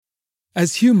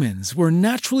As humans, we're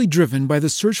naturally driven by the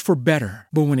search for better.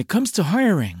 But when it comes to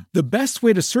hiring, the best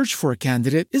way to search for a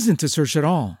candidate isn't to search at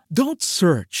all. Don't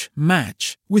search,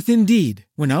 match with Indeed.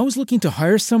 When I was looking to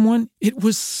hire someone, it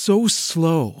was so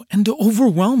slow and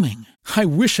overwhelming. I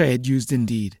wish I had used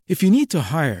Indeed. If you need to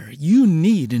hire, you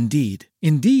need Indeed.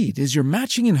 Indeed is your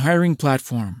matching and hiring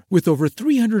platform with over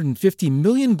 350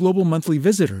 million global monthly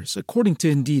visitors, according to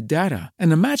Indeed data,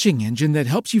 and a matching engine that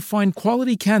helps you find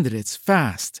quality candidates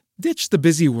fast. Ditch the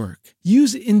busy work.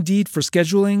 Use Indeed for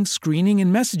scheduling, screening,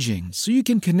 and messaging so you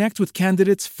can connect with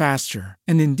candidates faster.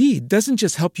 And Indeed doesn't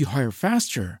just help you hire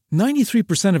faster.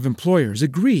 93% of employers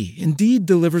agree Indeed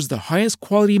delivers the highest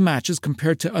quality matches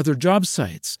compared to other job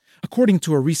sites, according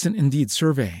to a recent Indeed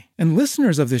survey. And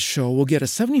listeners of this show will get a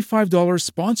 $75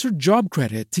 sponsored job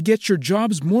credit to get your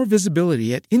jobs more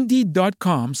visibility at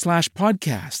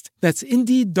Indeed.com/podcast. That's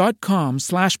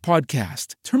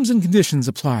Indeed.com/podcast. Terms and conditions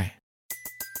apply.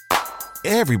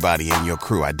 Everybody in your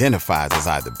crew identifies as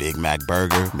either Big Mac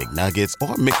Burger, McNuggets,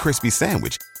 or McCrispy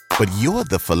Sandwich. But you're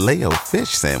the Filet-O-Fish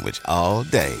Sandwich all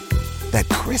day. That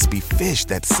crispy fish,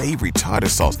 that savory tartar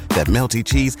sauce, that melty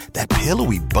cheese, that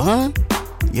pillowy bun.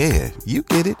 Yeah, you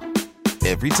get it.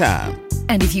 Every time.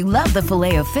 And if you love the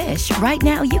Filet-O-Fish, right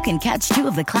now you can catch two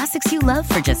of the classics you love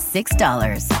for just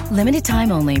 $6. Limited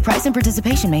time only. Price and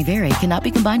participation may vary. Cannot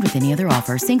be combined with any other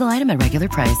offer. Single item at regular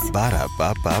price.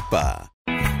 Ba-da-ba-ba-ba.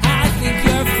 I think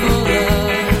you're full of,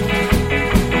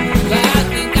 I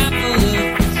think I'm full of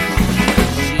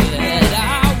shit.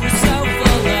 I was so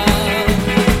full of,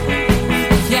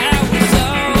 yeah, I was so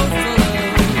full of.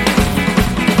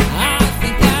 I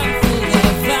think I'm full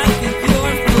of, I think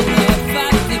you're full of, I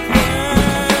think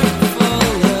we're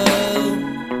full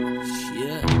of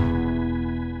shit.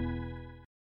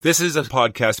 This is a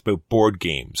podcast about board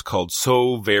games called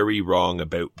So Very Wrong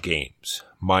About Games.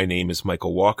 My name is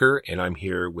Michael Walker, and I'm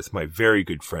here with my very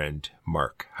good friend,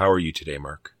 Mark. How are you today,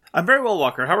 Mark? I'm very well,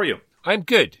 Walker. How are you? I'm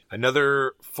good.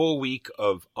 Another full week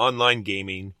of online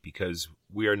gaming because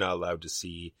we are not allowed to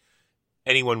see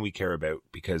anyone we care about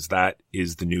because that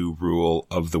is the new rule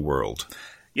of the world.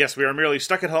 Yes, we are merely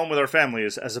stuck at home with our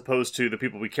families as opposed to the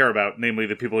people we care about, namely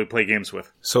the people we play games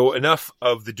with. So enough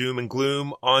of the doom and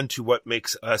gloom, on to what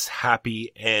makes us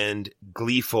happy and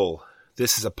gleeful.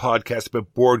 This is a podcast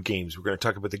about board games. We're going to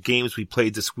talk about the games we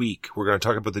played this week. We're going to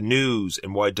talk about the news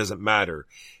and why it doesn't matter.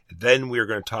 And then we're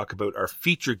going to talk about our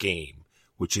feature game,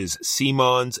 which is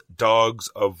CMON's Dogs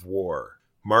of War.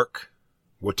 Mark,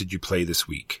 what did you play this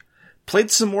week?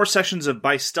 Played some more sessions of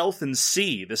By Stealth and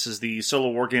Sea. This is the solo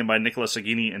war game by Nicholas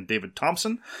Aghini and David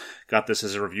Thompson. Got this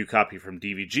as a review copy from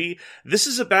DVG. This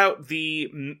is about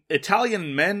the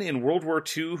Italian men in World War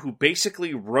II who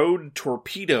basically rode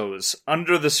torpedoes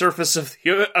under the surface of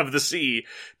the sea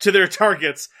to their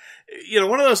targets. You know,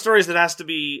 one of those stories that has to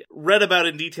be read about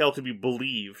in detail to be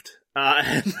believed.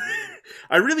 And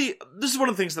this is one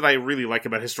of the things that I really like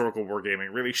about historical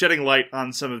wargaming, really shedding light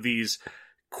on some of these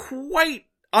quite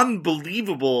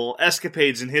unbelievable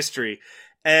escapades in history.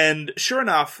 And sure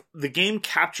enough, the game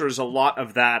captures a lot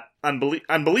of that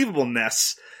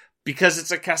unbelievableness because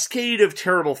it's a cascade of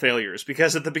terrible failures.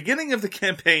 Because at the beginning of the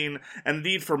campaign, and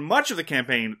indeed for much of the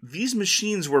campaign, these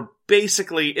machines were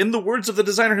basically, in the words of the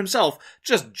designer himself,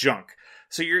 just junk.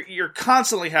 So you're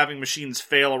constantly having machines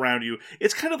fail around you.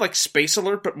 It's kind of like Space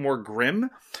Alert, but more grim.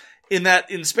 In that,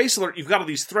 in Space Alert, you've got all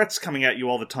these threats coming at you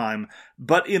all the time,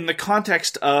 but in the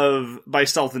context of By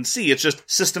Stealth and Sea, it's just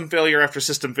system failure after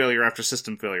system failure after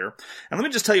system failure. And let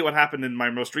me just tell you what happened in my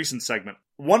most recent segment.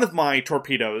 One of my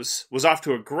torpedoes was off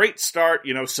to a great start,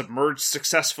 submerged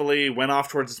successfully, went off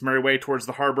towards its merry way towards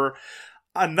the harbor.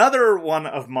 Another one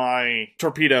of my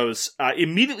torpedoes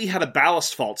immediately had a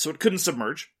ballast fault, so it couldn't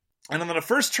submerge. And then on the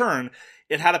first turn,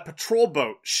 it had a patrol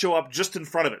boat show up just in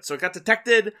front of it. So it got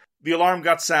detected, the alarm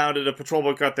got sounded, a patrol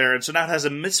boat got there, and so now it has a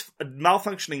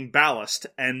malfunctioning ballast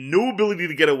and no ability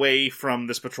to get away from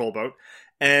this patrol boat,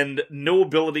 and no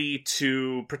ability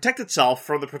to protect itself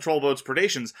from the patrol boat's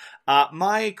predations.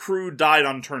 My crew died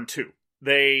on turn 2.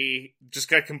 They just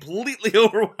got completely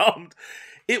overwhelmed.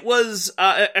 It was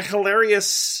a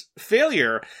hilarious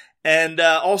failure. And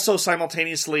also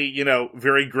simultaneously,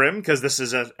 very grim, because this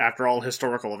is, after all, a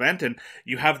historical event, and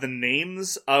you have the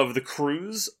names of the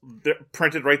crews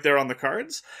printed right there on the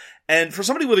cards. And for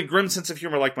somebody with a grim sense of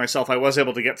humor like myself, I was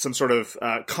able to get some sort of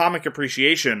comic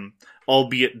appreciation,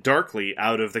 albeit darkly,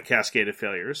 out of the cascade of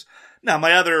failures. Now,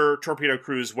 my other torpedo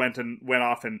crews went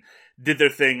off and did their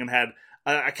thing and had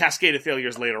a cascade of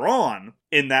failures later on,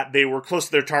 in that they were close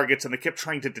to their targets and they kept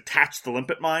trying to detach the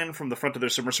limpet mine from the front of their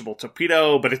submersible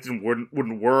torpedo, but it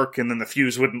wouldn't work, and then the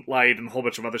fuse wouldn't light, and a whole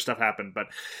bunch of other stuff happened. But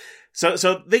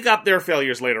so they got their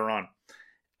failures later on.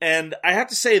 And I have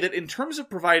to say that in terms of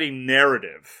providing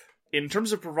narrative, in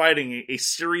terms of providing a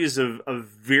series of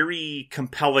very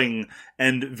compelling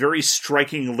and very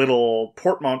striking little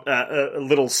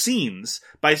little scenes,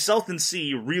 By Stealth and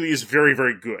Sea really is very,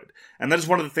 very good. And that is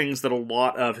one of the things that a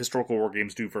lot of historical war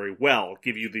games do very well.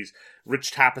 Give you these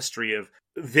rich tapestry of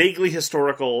vaguely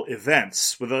historical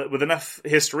events with enough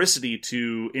historicity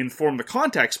to inform the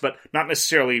context, but not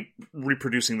necessarily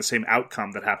reproducing the same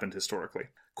outcome that happened historically.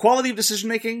 Quality of decision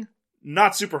making,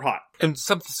 not super hot. And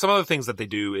some other things that they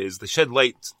do is they shed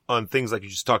light on things like you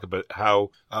just talked about,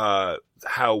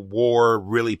 how war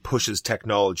really pushes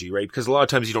technology, right? Because a lot of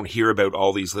times you don't hear about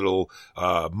all these little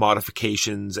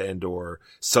modifications and or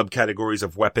subcategories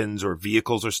of weapons or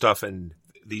vehicles or stuff, and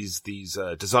these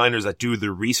designers that do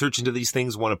the research into these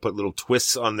things want to put little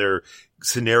twists on their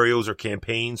scenarios or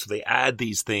campaigns. So they add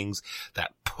these things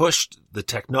that pushed the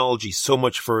technology so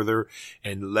much further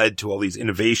and led to all these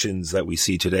innovations that we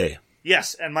see today.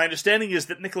 Yes, and my understanding is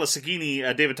that Nicola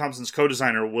Sagini, David Thompson's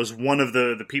co-designer, was one of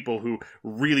the people who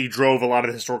really drove a lot of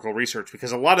the historical research,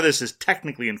 because a lot of this is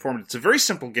technically informed. It's a very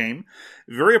simple game,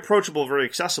 very approachable, very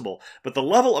accessible, but the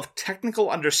level of technical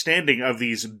understanding of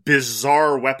these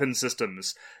bizarre weapon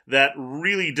systems that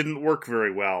really didn't work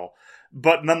very well,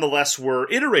 but nonetheless were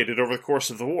iterated over the course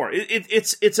of the war.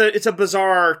 It's a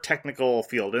bizarre technical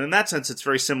field, and in that sense, it's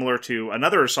very similar to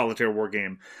another solitaire war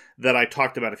game that I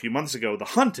talked about a few months ago, The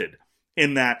Hunted,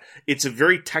 in that it's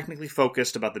very technically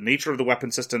focused about the nature of the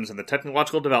weapon systems and the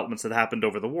technological developments that happened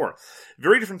over the war.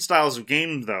 Very different styles of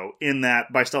game, though, in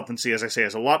that By Stealth and Sea, as I say,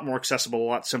 is a lot more accessible, a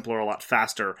lot simpler, a lot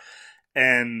faster,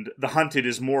 and The Hunted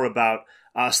is more about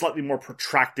a slightly more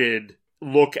protracted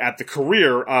look at the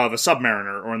career of a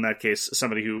submariner, or in that case,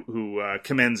 somebody who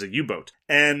commands a U-boat.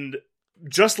 And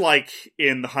just like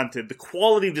in The Hunted, the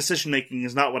quality of decision-making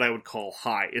is not what I would call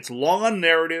high. It's long on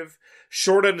narrative,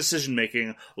 short on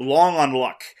decision-making, long on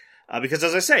luck. Because,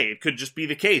 as I say, it could just be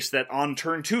the case that on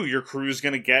turn 2, your crew is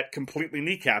going to get completely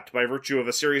kneecapped by virtue of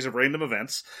a series of random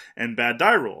events and bad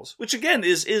die rolls, which, again,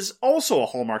 is also a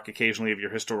hallmark occasionally of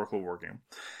your historical wargame.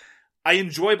 I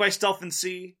enjoy By Stealth and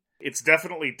Sea. It's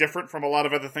definitely different from a lot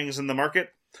of other things in the market,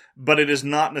 but it is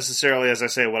not necessarily, as I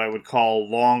say, what I would call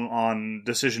long on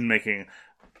decision-making.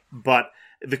 But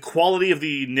the quality of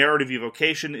the narrative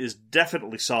evocation is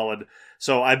definitely solid,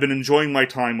 so I've been enjoying my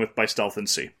time with By Stealth and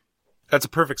Sea. That's a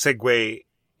perfect segue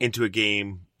into a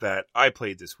game that I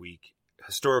played this week.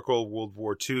 Historical World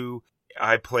War II.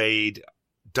 I played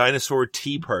Dinosaur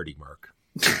Tea Party, Mark.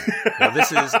 Now,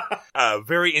 this is a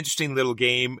very interesting little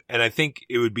game, and I think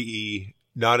it would be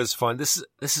not as fun. This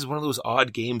is one of those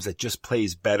odd games that just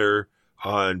plays better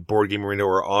on Board Game Arena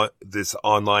or on this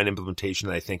online implementation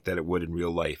than I think that it would in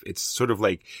real life. It's sort of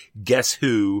like Guess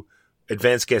Who,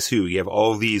 Advanced Guess Who. You have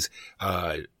all these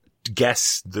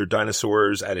guess their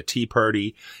dinosaurs at a tea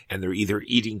party, and they're either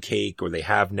eating cake, or they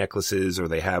have necklaces, or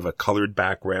they have a colored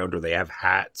background, or they have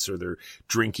hats, or they're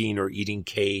drinking or eating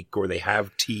cake, or they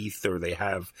have teeth, or they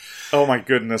have... Oh my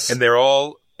goodness. And there are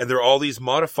all these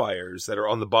modifiers that are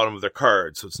on the bottom of their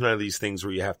card. So it's none of these things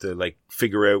where you have to like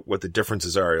figure out what the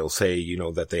differences are. It'll say,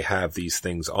 that they have these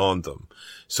things on them.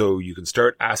 So you can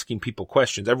start asking people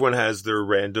questions. Everyone has their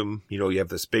random, you have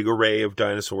this big array of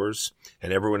dinosaurs,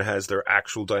 and everyone has their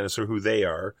actual dinosaur, who they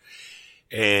are.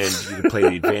 And you can play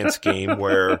the advanced game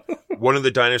where one of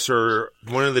the dinosaur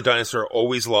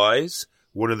always lies.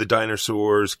 One of the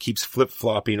dinosaurs keeps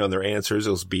flip-flopping on their answers.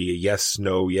 It'll be a yes,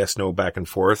 no, back and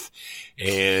forth.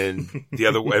 And the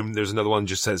other one, there's another one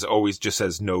always just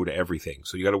says no to everything.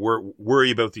 So you got to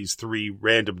worry about these 3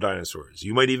 random dinosaurs.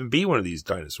 You might even be one of these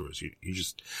dinosaurs.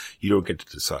 You don't get to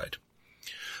decide.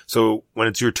 So when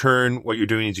it's your turn, what you're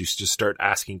doing is you just start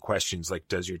asking questions like,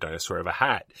 does your dinosaur have a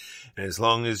hat? And as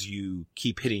long as you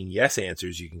keep hitting yes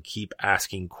answers, you can keep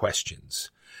asking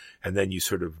questions. And then you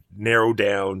sort of narrow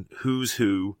down who's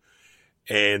who,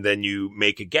 and then you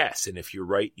make a guess. And if you're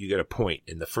right, you get a point.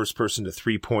 And the first person to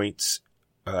 3 points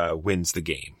wins the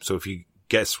game. So if you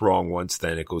guess wrong once,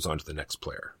 then it goes on to the next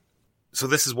player. So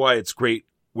this is why it's great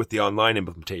with the online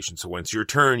implementation. So when it's your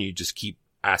turn, you just keep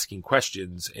asking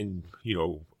questions. And,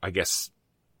 I guess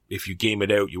if you game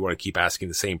it out, you want to keep asking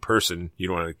the same person. You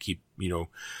don't want to keep,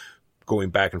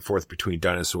 going back and forth between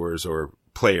dinosaurs or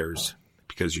players,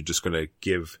 because you're just going to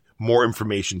give more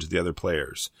information to the other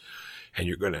players. And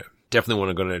you're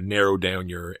definitely going to narrow down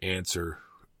your answer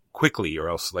quickly, or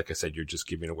else, like I said, you're just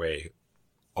giving away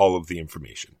all of the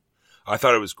information. I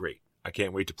thought it was great. I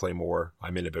can't wait to play more.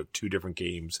 I'm in about 2 different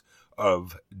games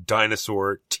of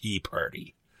Dinosaur Tea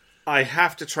Party. I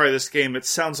have to try this game. It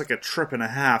sounds like a trip and a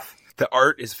half. The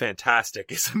art is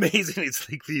fantastic. It's amazing. It's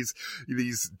like these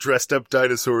dressed up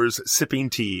dinosaurs sipping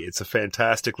tea. It's a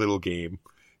fantastic little game.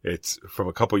 It's from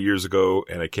a couple years ago,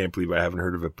 and I can't believe I haven't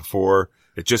heard of it before.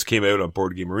 It just came out on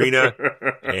Board Game Arena,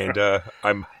 and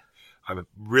I'm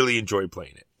really enjoying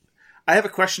playing it. I have a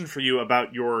question for you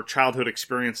about your childhood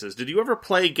experiences. Did you ever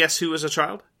play Guess Who as a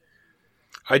child?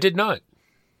 I did not.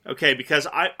 Okay, because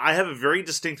I have a very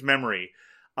distinct memory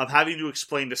of having to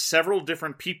explain to several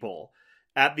different people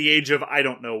at the age of I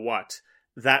don't know what,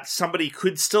 that somebody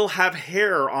could still have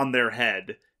hair on their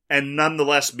head and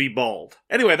nonetheless be bald.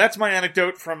 Anyway, that's my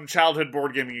anecdote from childhood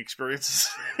board gaming experiences.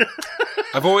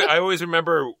 I always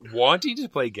remember wanting to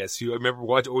play Guess Who. I remember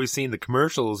always seeing the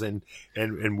commercials and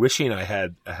wishing I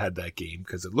had that game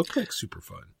because it looked like super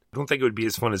fun. I don't think it would be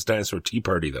as fun as Dinosaur Tea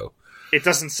Party, though. It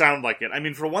doesn't sound like it. I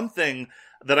mean, for one thing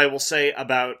that I will say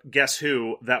about Guess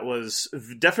Who that was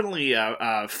definitely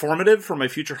formative for my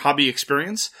future hobby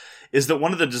experience is that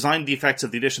one of the design defects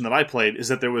of the edition that I played is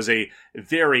that there was a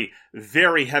very,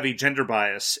 very heavy gender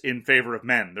bias in favor of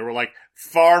men. There were like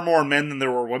far more men than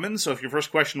there were women. So if your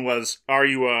first question was, are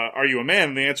you a man?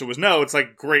 And the answer was no. It's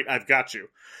like, great, I've got you.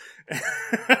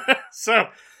 So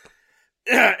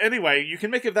anyway, you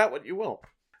can make of that what you will.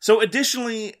 So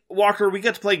additionally, Walker, we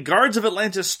get to play Guards of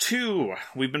Atlantis 2.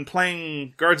 We've been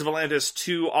playing Guards of Atlantis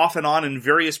 2 off and on in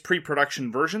various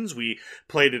pre-production versions. We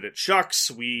played it at Shucks,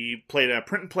 we played a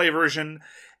print-and-play version,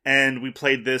 and we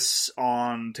played this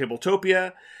on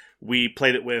Tabletopia. We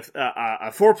played it with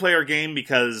a 4-player game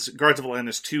because Guards of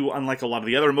Atlantis 2, unlike a lot of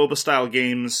the other MOBA-style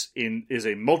games, is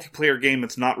a multiplayer game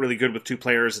that's not really good with 2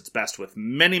 players. It's best with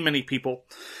many, many people.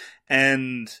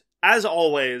 And as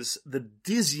always, the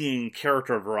dizzying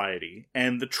character variety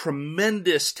and the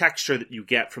tremendous texture that you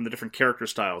get from the different character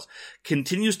styles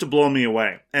continues to blow me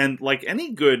away. And like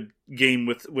any good game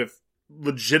with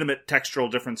legitimate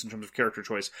textural difference in terms of character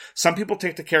choice, some people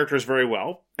take the characters very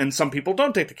well, and some people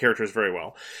don't take the characters very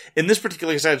well. In this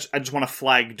particular case, I just want to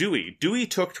flag Dewey. Dewey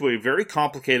took to a very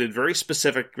complicated, very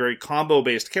specific, very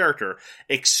combo-based character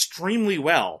extremely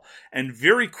well, and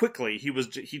very quickly he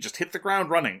just hit the ground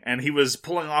running, and he was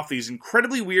pulling off these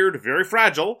incredibly weird, very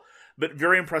fragile, but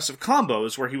very impressive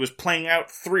combos where he was playing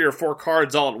out 3 or 4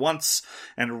 cards all at once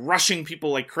and rushing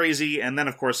people like crazy. And then,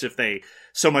 of course, if they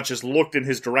so much as looked in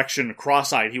his direction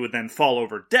cross-eyed, he would then fall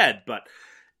over dead. But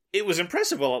it was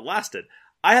impressive while it lasted.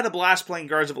 I had a blast playing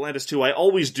Guards of Atlantis 2. I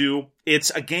always do.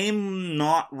 It's a game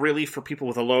not really for people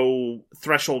with a low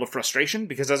threshold of frustration,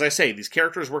 because as I say, these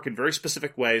characters work in very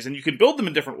specific ways, and you can build them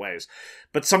in different ways.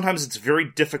 But sometimes it's very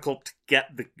difficult to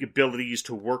get the abilities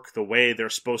to work the way they're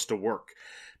supposed to work,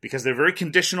 because they're very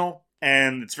conditional,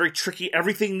 and it's very tricky.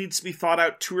 Everything needs to be thought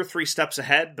out 2 or 3 steps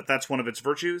ahead, but that's one of its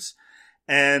virtues.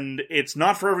 And it's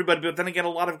not for everybody, but then again, a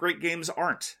lot of great games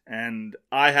aren't. And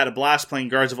I had a blast playing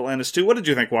Guards of Atlantis 2. What did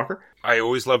you think, Walker? I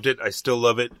always loved it. I still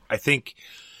love it. I think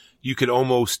you could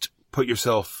almost put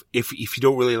yourself, if you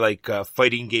don't really like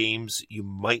fighting games, you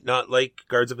might not like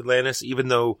Guards of Atlantis, even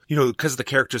though, because the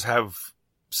characters have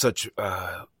such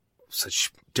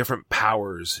different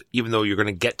powers, even though you're going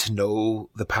to get to know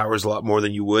the powers a lot more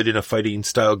than you would in a fighting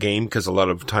style game, because a lot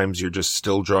of times you're just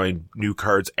still drawing new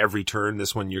cards every turn.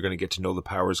 This one, you're going to get to know the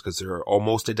powers because they're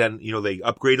almost identical. They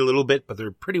upgrade a little bit, but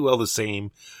they're pretty well the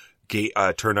same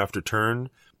turn after turn.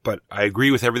 But I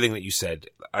agree with everything that you said.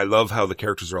 I love how the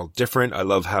characters are all different. I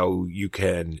love how you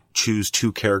can choose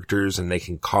 2 characters and they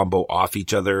can combo off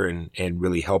each other and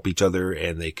really help each other,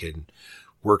 and they can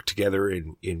work together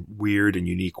in weird and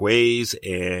unique ways.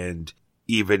 And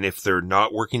even if they're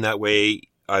not working that way,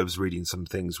 I was reading some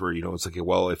things where, it's like,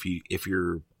 well, if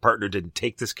your partner didn't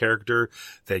take this character,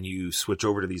 then you switch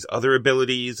over to these other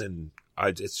abilities. And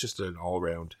it's just an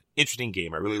all-around interesting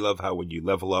game. I really love how when you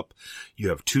level up, you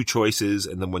have 2 choices,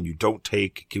 and then when you don't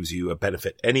take, it gives you a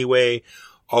benefit anyway.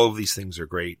 All of these things are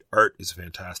great. Art is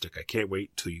fantastic. I can't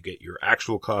wait till you get your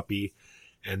actual copy,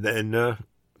 and then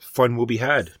fun will be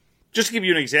had. Just to give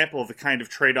you an example of the kind of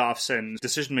trade-offs and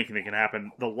decision-making that can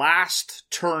happen, the last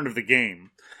turn of the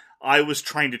game, I was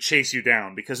trying to chase you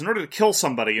down, because in order to kill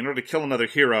somebody, in order to kill another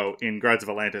hero in Guards of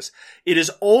Atlantis, it is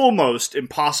almost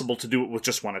impossible to do it with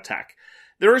just one attack.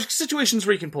 There are situations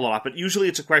where you can pull it off, but usually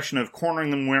it's a question of cornering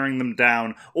them, wearing them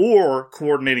down, or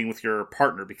coordinating with your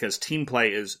partner, because team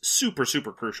play is super,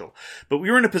 super crucial. But we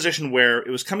were in a position where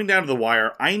it was coming down to the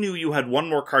wire. I knew you had 1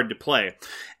 more card to play,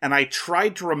 and I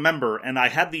tried to remember, and I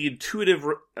had the intuitive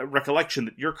recollection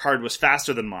that your card was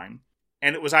faster than mine.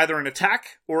 And it was either an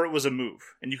attack or it was a move.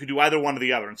 And you could do either one or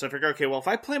the other. And so I figured, okay, well, if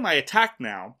I play my attack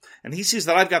now, and he sees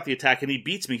that I've got the attack and he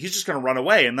beats me, he's just going to run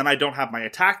away, and then I don't have my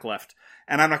attack left.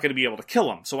 and I'm not going to be able to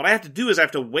kill him. So what I have to do is I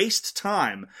have to waste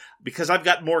time, because I've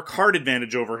got more card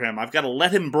advantage over him. I've got to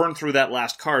let him burn through that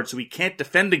last card so he can't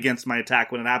defend against my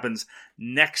attack when it happens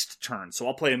next turn. So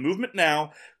I'll play a movement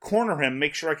now, corner him,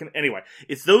 make sure I can... Anyway,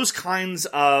 it's those kinds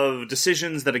of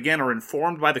decisions that, again, are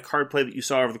informed by the card play that you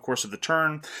saw over the course of the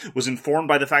turn, was informed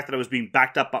by the fact that I was being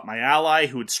backed up by my ally,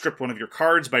 who had stripped one of your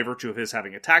cards by virtue of his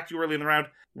having attacked you early in the round.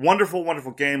 Wonderful,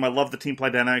 wonderful game. I love the team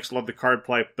play dynamics, love the card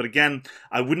play. But again,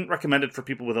 I wouldn't recommend it for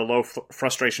people with a low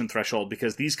frustration threshold,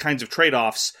 because these kinds of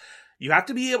trade-offs, you have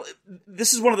to be able...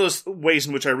 This is one of those ways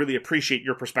in which I really appreciate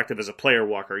your perspective as a player,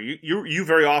 Walker. You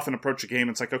very often approach a game, and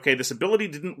it's like, okay, this ability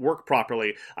didn't work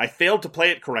properly. I failed to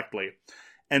play it correctly.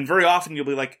 And very often you'll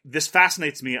be like, this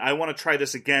fascinates me. I want to try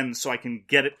this again so I can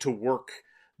get it to work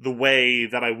the way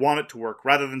that I want it to work,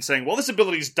 rather than saying, well, this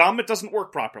ability's dumb, it doesn't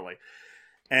work properly.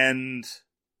 And...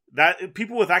 that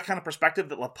people with that kind of perspective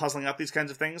that love puzzling out these kinds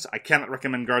of things, I cannot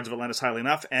recommend Guards of Atlantis highly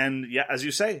enough. And yeah, as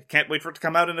you say, can't wait for it to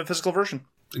come out in a physical version.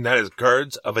 And that is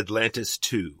Guards of Atlantis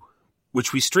 2,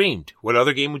 which we streamed. What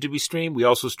other game did we stream? We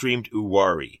also streamed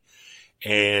Uwari.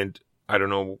 And I don't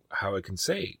know how I can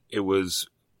say. It was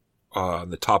on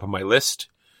the top of my list.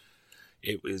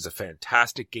 It was a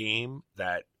fantastic game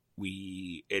that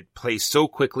it plays so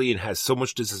quickly and has so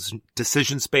much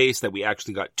decision space that we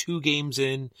actually got 2 games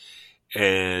in.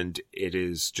 And it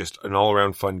is just an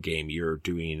all-around fun game. You're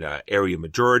doing area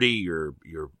majority. You're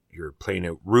playing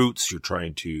out routes. You're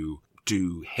trying to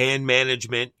do hand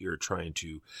management. You're trying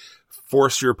to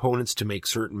force your opponents to make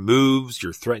certain moves.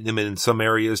 You're threatening them in some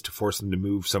areas to force them to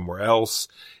move somewhere else.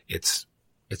 It's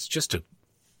just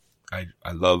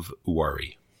I love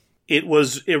Uwari. It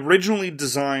was originally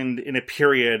designed in a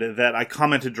period that I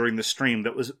commented during the stream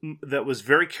that was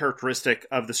very characteristic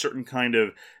of the certain kind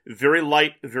of very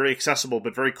light, very accessible,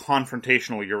 but very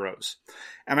confrontational Euros.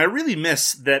 And I really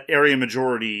miss that area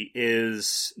majority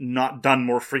is not done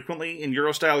more frequently in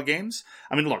Euro-style games.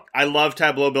 I mean, look, I love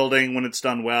tableau building when it's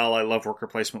done well. I love worker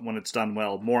placement when it's done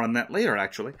well. More on that later,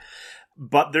 actually.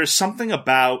 But there's something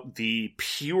about the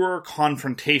pure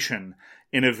confrontation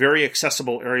in a very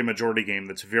accessible area majority game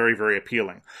that's very, very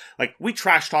appealing. Like, we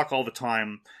trash talk all the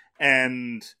time,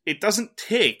 and it doesn't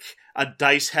take a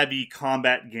dice-heavy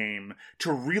combat game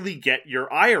to really get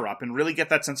your ire up and really get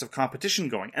that sense of competition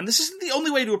going. And this isn't the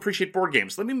only way to appreciate board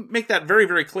games. Let me make that very,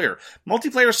 very clear.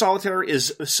 Multiplayer solitaire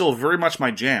is still very much my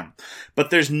jam. But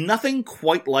there's nothing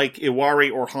quite like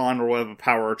Iwari or Han or Web of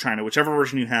Power or China, whichever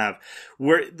version you have,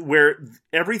 where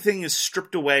everything is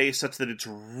stripped away such that it's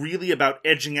really about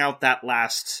edging out that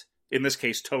last... in this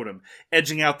case, totem,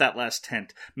 edging out that last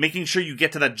tent, making sure you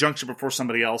get to that juncture before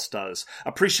somebody else does,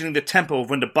 appreciating the tempo of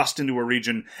when to bust into a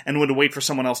region and when to wait for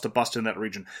someone else to bust in that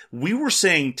region. We were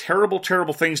saying terrible,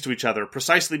 terrible things to each other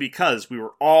precisely because we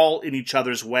were all in each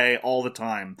other's way all the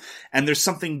time. And there's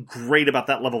something great about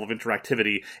that level of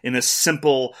interactivity in a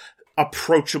simple,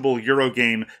 approachable Euro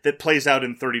game that plays out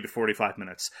in 30 to 45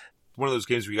 minutes. One of those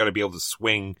games where you got to be able to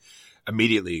swing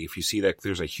immediately if you see that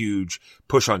there's a huge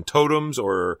push on totems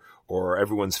or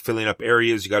everyone's filling up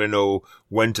areas. You got to know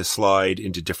when to slide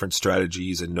into different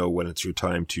strategies and know when it's your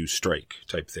time to strike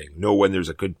type thing. Know when there's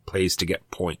a good place to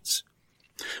get points.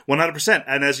 100%.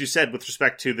 And as you said, with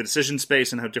respect to the decision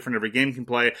space and how different every game can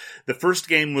play, the first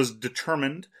game was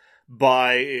determined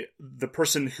by the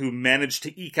person who managed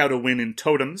to eke out a win in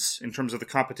totems in terms of the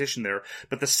competition there.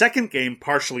 But the second game,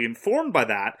 partially informed by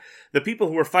that, the people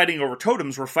who were fighting over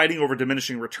totems were fighting over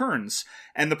diminishing returns.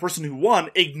 And the person who won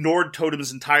ignored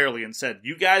totems entirely and said,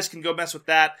 you guys can go mess with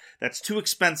that. That's too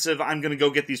expensive. I'm going to go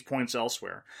get these points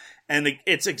elsewhere. And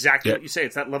it's exactly what you say.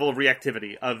 It's that level of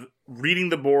reactivity of reading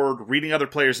the board, reading other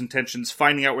players' intentions,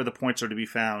 finding out where the points are to be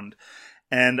found.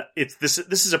 And this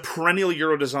is a perennial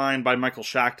Euro design by Michael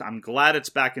Schacht. I'm glad it's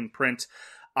back in print.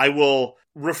 I will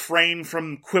refrain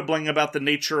from quibbling about the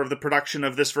nature of the production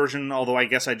of this version, although I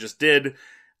guess I just did.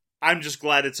 I'm just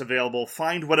glad it's available.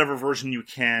 Find whatever version you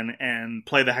can and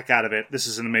play the heck out of it. This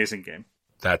is an amazing game.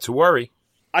 That's a worry.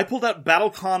 I pulled out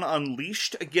BattleCon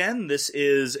Unleashed again. This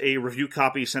is a review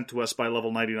copy sent to us by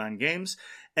Level 99 Games.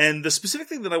 And the specific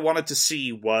thing that I wanted to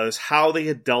see was how they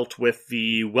had dealt with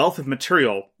the wealth of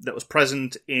material that was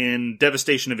present in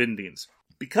Devastation of Indians.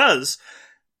 Because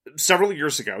several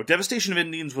years ago, Devastation of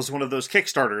Indians was one of those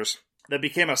Kickstarters that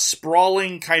became a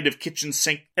sprawling kind of kitchen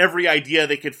sink, every idea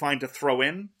they could find to throw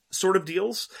in sort of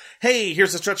deals. Hey,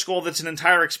 here's a stretch goal that's an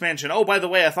entire expansion. Oh, by the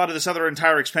way, I thought of this other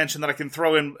entire expansion that I can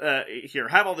throw in here.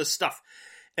 Have all this stuff.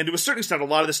 And to a certain extent, a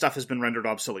lot of this stuff has been rendered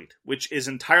obsolete, which is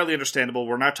entirely understandable.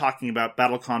 We're now talking about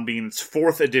BattleCon being its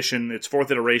 4th edition, its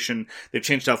 4th iteration. They've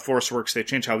changed how Force works. They've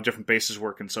changed how different bases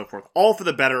work and so forth. All for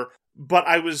the better. But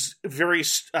I was very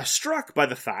struck by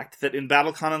the fact that in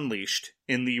BattleCon Unleashed,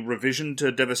 in the revision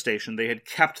to Devastation, they had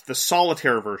kept the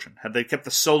solitaire version. They kept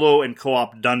the solo and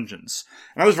co-op dungeons.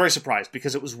 And I was very surprised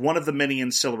because it was one of the many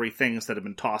ancillary things that had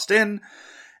been tossed in.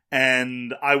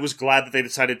 And I was glad that they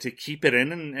decided to keep it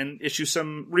in and issue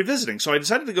some revisiting. So I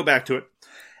decided to go back to it.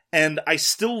 And I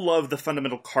still love the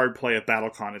fundamental card play of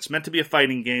BattleCon. It's meant to be a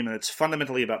fighting game, and it's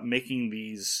fundamentally about making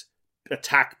these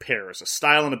attack pairs, a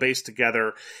style and a base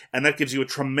together, and that gives you a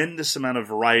tremendous amount of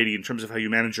variety in terms of how you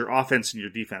manage your offense and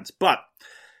your defense. But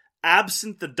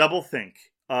absent the doublethink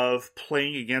of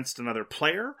playing against another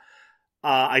player,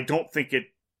 I don't think it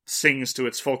sings to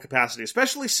its full capacity,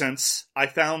 especially since I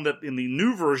found that in the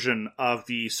new version of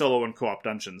the solo and co-op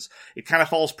dungeons, it kind of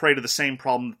falls prey to the same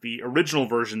problem that the original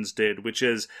versions did, which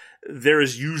is there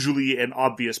is usually an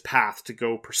obvious path to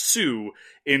go pursue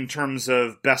in terms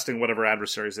of besting whatever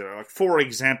adversaries there are. Like, for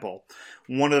example,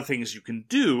 one of the things you can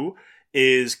do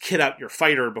is kit out your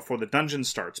fighter before the dungeon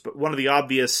starts, but one of the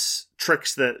obvious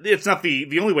tricks that, it's not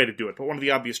the only way to do it, but one of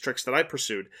the obvious tricks that I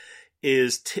pursued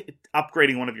is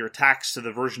upgrading one of your attacks to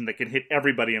the version that can hit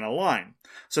everybody in a line.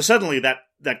 So suddenly that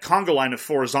conga line of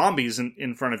 4 zombies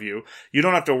in front of you, you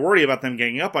don't have to worry about them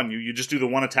ganging up on you. You just do the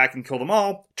one attack and kill them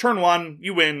all. Turn 1,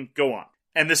 you win, go on.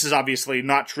 And this is obviously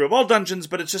not true of all dungeons,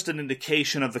 but it's just an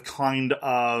indication of the kind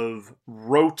of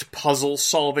rote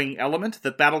puzzle-solving element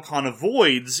that BattleCon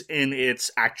avoids in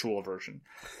its actual version.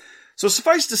 So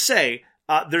suffice to say,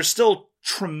 there's still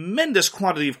tremendous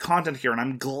quantity of content here, and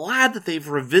I'm glad that they've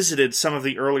revisited some of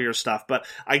the earlier stuff, but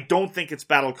I don't think it's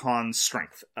BattleCon's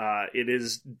strength. It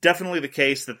is definitely the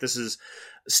case that this is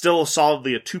still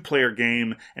solidly a 2-player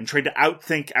game, and trying to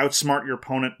outsmart your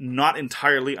opponent, not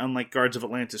entirely unlike Guards of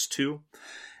Atlantis 2.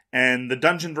 And the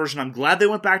dungeon version, I'm glad they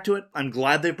went back to it. I'm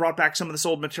glad they brought back some of this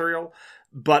old material.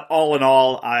 But all in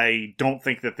all, I don't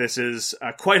think that this is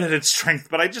quite at its strength,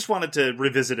 but I just wanted to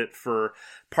revisit it for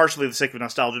partially the sake of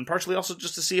nostalgia, and partially also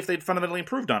just to see if they'd fundamentally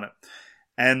improved on it.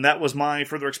 And that was my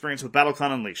further experience with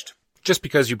BattleCon Unleashed. Just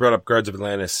because you brought up Guards of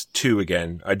Atlantis 2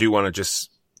 again, I do want to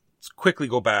just quickly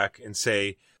go back and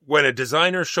say, when a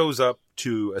designer shows up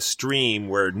to a stream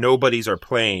where nobodies are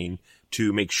playing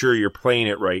to make sure you're playing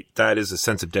it right, that is a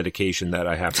sense of dedication that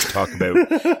I have to talk about,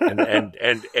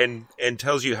 and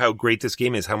tells you how great this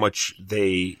game is, how much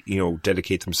they,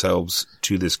 dedicate themselves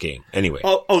to this game. Anyway.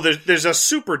 There's a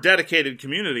super dedicated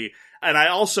community, and I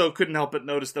also couldn't help but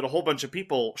notice that a whole bunch of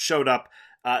people showed up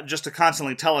just to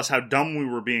constantly tell us how dumb we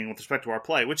were being with respect to our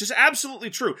play, which is absolutely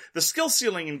true. The skill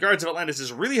ceiling in Guards of Atlantis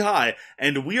is really high,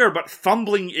 and we are but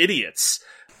fumbling idiots.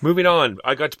 Moving on,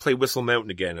 I got to play Whistle Mountain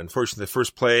again. Unfortunately, the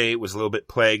first play was a little bit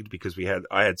plagued because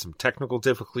I had some technical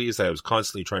difficulties that I was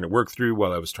constantly trying to work through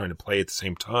while I was trying to play at the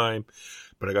same time.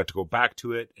 But I got to go back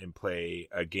to it and play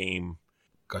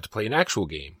an actual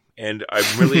game. And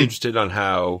I'm really interested on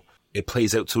how it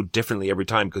plays out so differently every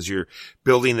time, because you're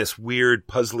building this weird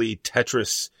puzzly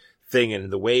Tetris thing,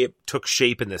 and the way it took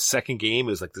shape in the second game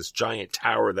is like this giant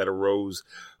tower that arose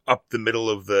up the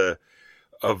middle of the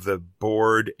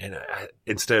board, and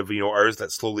instead of ours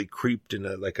that slowly creeped in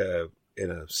a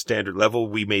standard level,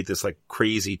 we made this like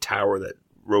crazy tower that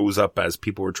rose up as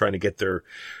people were trying to get their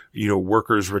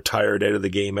workers retired out of the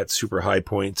game at super high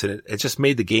points, and it just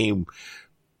made the game,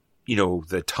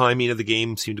 the timing of the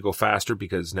game seemed to go faster,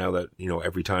 because now that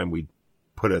every time we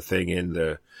put a thing in,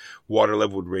 the water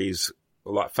level would raise a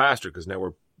lot faster, because now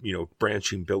we're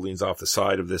branching buildings off the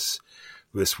side of this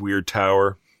weird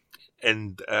tower.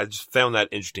 And I just found that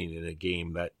interesting in a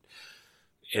game that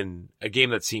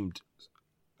seemed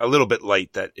a little bit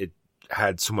light, that it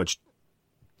had so much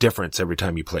difference every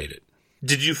time you played it.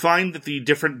 Did you find that the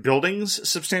different buildings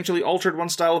substantially altered one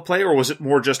style of play, or was it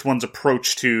more just one's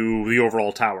approach to the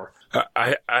overall tower?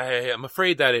 I am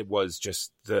afraid that it was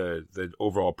just the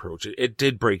overall approach. It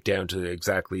did break down to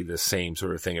exactly the same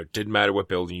sort of thing. It didn't matter what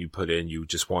building you put in. You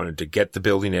just wanted to get the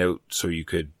building out so you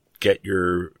could get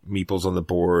your meeples on the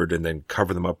board and then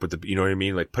cover them up with the, what I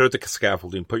mean? Like, put out the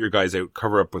scaffolding, put your guys out,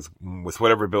 cover up with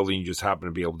whatever building you just happen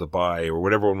to be able to buy, or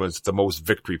whatever one was the most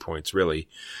victory points, really.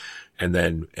 And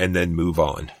then move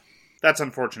on. That's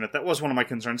unfortunate. That was one of my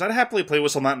concerns. I'd happily play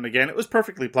Whistle Mountain again. It was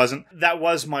perfectly pleasant. That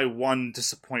was my one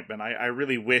disappointment. I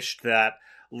really wished that,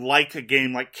 like a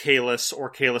game like Caelus or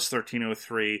Caelus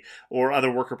 1303 or other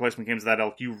worker placement games of that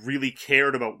ilk, you really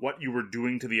cared about what you were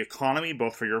doing to the economy,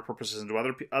 both for your purposes and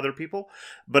to other people.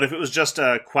 But if it was just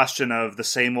a question of the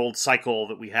same old cycle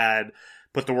that we had,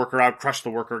 put the worker out, crush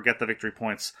the worker, get the victory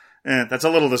points, that's a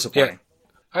little disappointing. Yeah.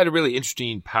 I had a really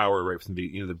interesting power right from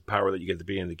the the power that you get at the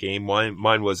beginning of the game.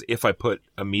 Mine was, if I put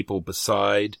a meeple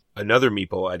beside another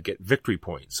meeple, I'd get victory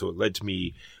points. So it led to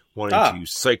me wanting to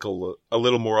cycle a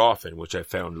little more often, which I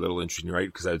found a little interesting, right?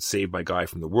 Because I would save my guy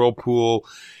from the whirlpool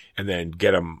and then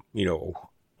get him,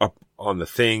 up on the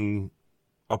thing,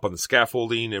 up on the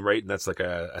scaffolding, and that's like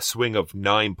a swing of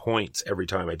 9 points every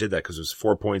time I did that, because it was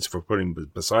 4 points for putting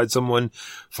beside someone,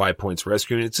 5 points for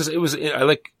rescuing.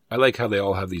 I like how they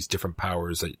all have these different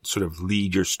powers that sort of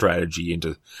lead your strategy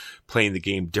into playing the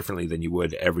game differently than you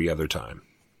would every other time.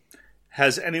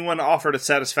 Has anyone offered a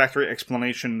satisfactory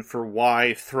explanation for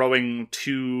why throwing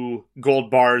 2 gold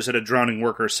bars at a drowning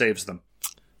worker saves them?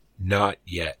 Not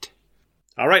yet.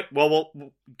 All right, well,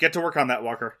 we'll get to work on that,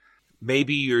 Walker.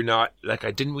 Maybe you're not,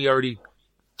 didn't we already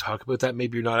talk about that?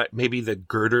 Maybe the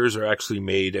girders are actually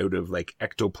made out of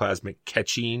ectoplasmic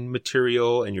catching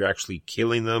material, and you're actually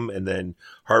killing them and then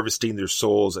harvesting their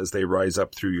souls as they rise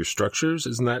up through your structures.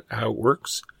 Isn't that how it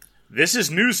works? This is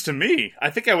news to me.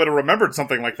 I think I would have remembered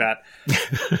something like that.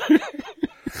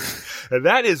 And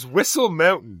that is Whistle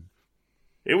Mountain.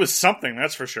 It was something,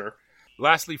 that's for sure.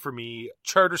 Lastly for me,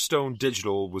 Charterstone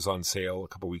Digital was on sale a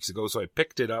couple weeks ago, so I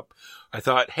picked it up. I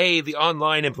thought, hey, the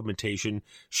online implementation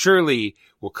surely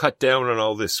will cut down on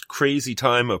all this crazy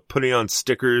time of putting on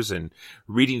stickers and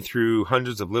reading through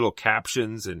hundreds of little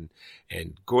captions and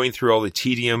going through all the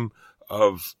tedium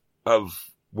of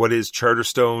what is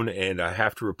Charterstone. And I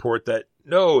have to report that,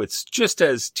 no, it's just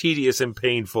as tedious and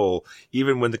painful,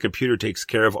 even when the computer takes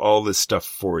care of all this stuff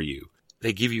for you.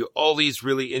 They give you all these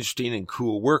really interesting and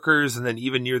cool workers, and then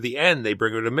even near the end, they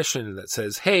bring out a mission that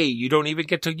says, hey, you don't even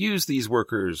get to use these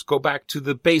workers. Go back to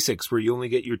the basics where you only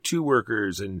get your 2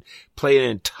 workers and play an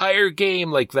entire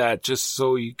game like that just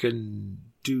so you can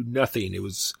do nothing. It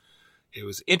was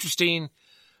interesting.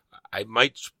 I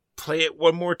might play it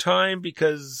one more time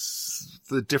because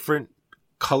the different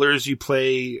colors you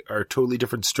play are totally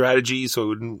different strategies, so I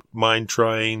wouldn't mind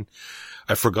trying.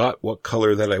 I forgot what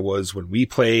color that I was when we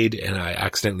played, and I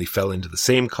accidentally fell into the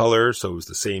same color, so it was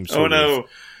the same sort of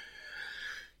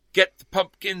get the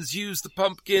pumpkins, use the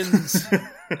pumpkins.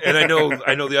 And I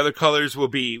know the other colors will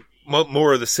be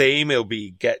more of the same. It'll be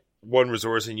get one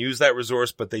resource and use that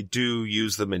resource, but they do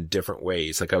use them in different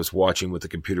ways. Like I was watching what the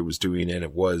computer was doing, and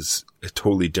it was a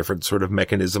totally different sort of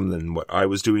mechanism than what I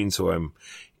was doing, so I'm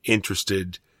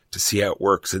interested to see how it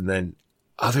works. And then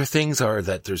other things are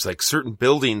that there's certain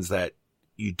buildings that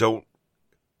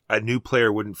a new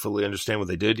player wouldn't fully understand what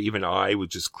they did. Even I was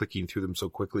just clicking through them so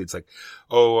quickly. It's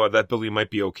that building might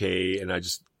be okay. And I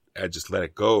just let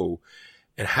it go.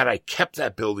 And had I kept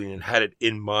that building and had it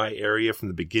in my area from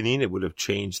the beginning, it would have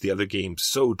changed the other game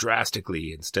so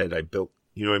drastically. Instead, I built,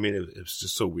 you know what I mean? It was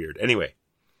just so weird. Anyway,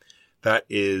 that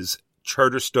is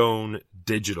Charterstone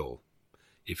Digital.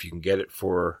 If you can get it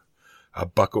for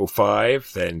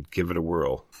 $1.05, then give it a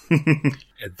whirl.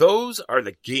 And those are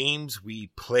the games we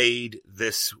played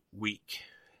this week.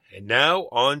 And now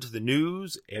on to the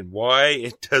news and why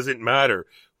it doesn't matter.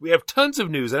 We have tons of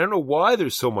news. I don't know why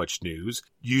there's so much news.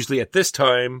 Usually at this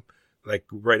time,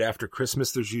 right after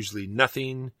Christmas, there's usually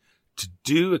nothing to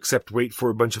do except wait for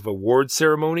a bunch of award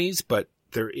ceremonies. But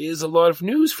there is a lot of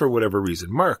news for whatever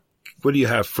reason. Mark, what do you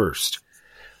have first?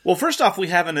 Well, first off, we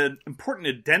have an important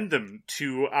addendum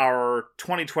to our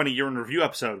 2020 Year in Review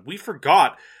episode. We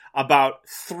forgot about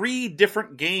 3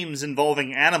 different games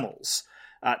involving animals.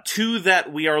 2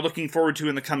 that we are looking forward to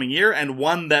in the coming year, and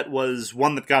one that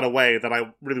got away that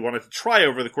I really wanted to try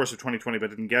over the course of 2020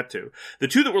 but didn't get to. The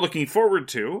 2 that we're looking forward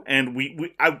to, and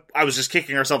I was just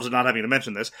kicking ourselves at not having to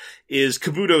mention this, is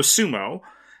Kabuto Sumo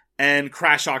and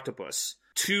Crash Octopus.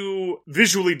 2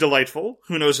 visually delightful,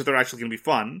 who knows if they're actually going to be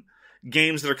fun,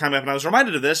 games that are coming up, and I was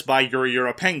reminded of this by Yuri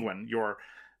Yura Penguin, your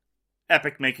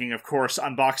epic-making, of course,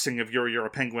 unboxing of Yuri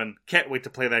Yura Penguin. Can't wait to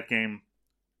play that game.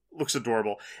 Looks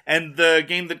adorable. And the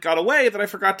game that got away that I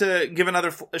forgot to give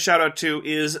another shout-out to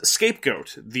is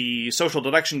Scapegoat, the social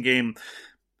deduction game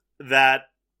that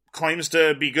claims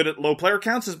to be good at low player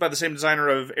counts, is by the same designer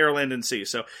of Air, Land, and Sea.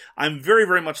 So I'm very,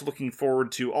 very much looking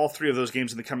forward to all 3 of those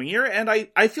games in the coming year, and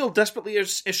I feel desperately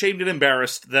ashamed and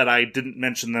embarrassed that I didn't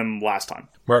mention them last time.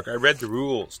 Mark, I read the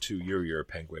rules to Yuri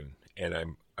Penguin,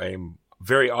 and I'm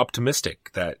very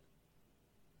optimistic that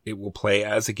it will play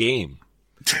as a game.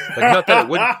 Not that it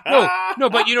would. No,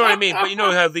 but you know what I mean. But you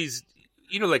know how these,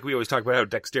 we always talk about how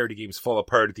dexterity games fall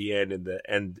apart at the end,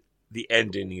 and the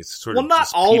ending is sort of not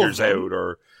just all peters of them. out,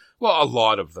 or a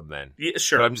lot of them. Then, yeah,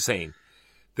 sure. But I'm just saying,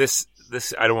 this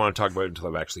I don't want to talk about it until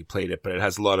I've actually played it. But it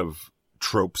has a lot of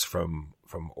tropes from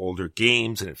older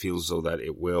games, and it feels as though that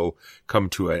it will come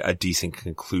to a decent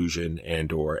conclusion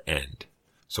and or end.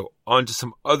 So on to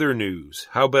some other news.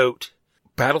 How about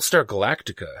Battlestar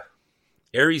Galactica?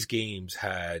 Ares Games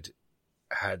had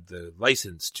had the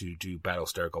license to do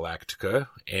Battlestar Galactica,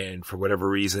 and for whatever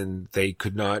reason, they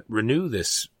could not renew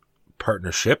this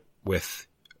partnership with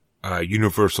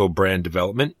Universal Brand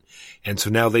Development, and so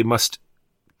now they must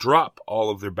drop all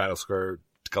of their Battlestar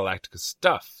Galactica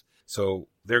stuff. So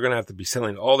they're going to have to be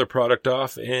selling all their product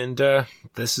off, and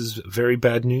this is very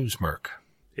bad news, Mark.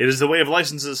 It is the way of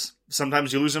licenses.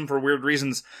 Sometimes you lose them for weird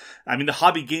reasons. I mean, the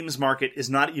hobby games market is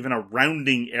not even a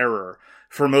rounding error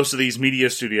for most of these media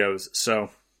studios, so...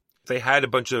 They had a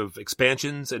bunch of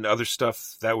expansions and other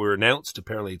stuff that were announced.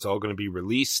 Apparently it's all going to be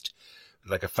released,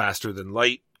 like a Faster Than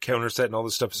Light counter set and all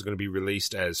this stuff is going to be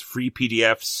released as free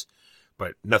PDFs,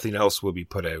 but nothing else will be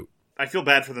put out. I feel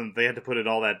bad for them. They had to put in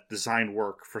all that design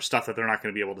work for stuff that they're not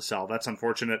going to be able to sell. That's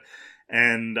unfortunate.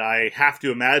 And I have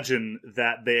to imagine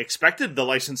that they expected the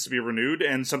license to be renewed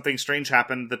and something strange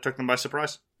happened that took them by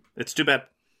surprise. It's too bad.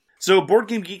 So Board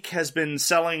Game Geek has been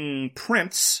selling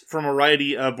prints from a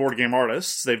variety of board game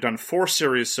artists. They've done 4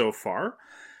 series so far.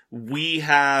 We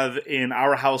have in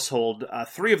our household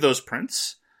 3 of those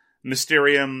prints: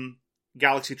 Mysterium,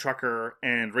 Galaxy Trucker,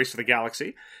 and Race to the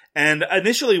Galaxy. And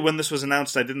initially when this was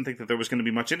announced, I didn't think that there was going to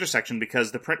be much intersection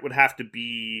because the print would have to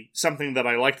be something that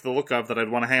I liked the look of, that I'd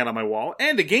want to hang out on my wall,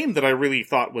 and a game that I really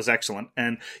thought was excellent.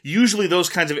 And usually those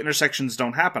kinds of intersections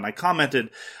don't happen. I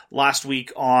commented last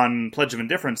week on Pledge of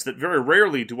Indifference that very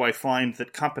rarely do I find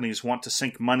that companies want to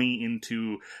sink money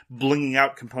into blinging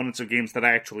out components of games that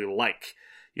I actually like.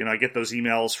 You know, I get those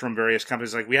emails from various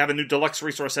companies like, we have a new deluxe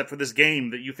resource set for this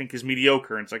game that you think is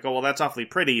mediocre. And it's like, oh, well, that's awfully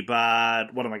pretty,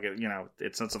 but what am I getting? You know,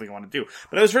 it's not something I want to do.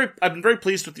 But I've been very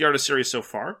pleased with the Artist Series so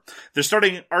far. They're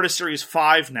starting Artist Series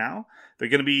 5 now. They're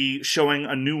going to be showing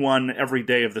a new one every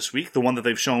day of this week. The one that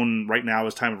they've shown right now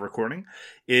as time of recording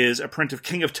is a print of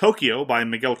King of Tokyo by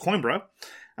Miguel Coimbra.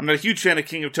 I'm not a huge fan of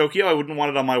King of Tokyo. I wouldn't want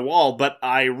it on my wall, but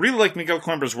I really like Miguel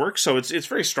Coimbra's work, so it's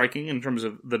very striking in terms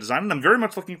of the design, and I'm very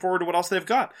much looking forward to what else they've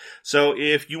got. So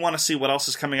if you want to see what else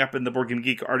is coming up in the Board Game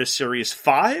Geek Artist Series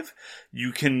 5,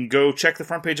 you can go check the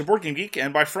front page of Board Game Geek,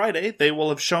 and by Friday, they will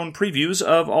have shown previews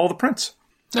of all the prints.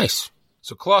 Nice.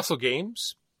 So Colossal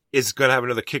Games is going to have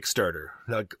another Kickstarter.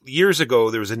 Now, years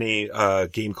ago, there was a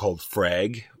game called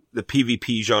Frag. The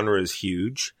PvP genre is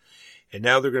huge, and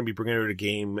now they're going to be bringing out a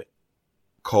game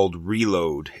called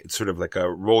Reload. It's sort of like a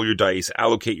roll your dice,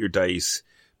 allocate your dice,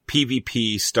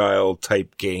 PvP style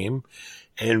type game.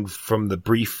 And from the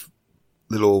brief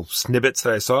little snippets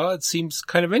that I saw, it seems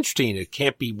kind of interesting. It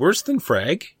can't be worse than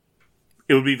Frag.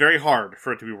 It would be very hard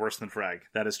for it to be worse than Frag.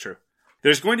 That is true.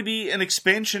 There's going to be an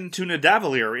expansion to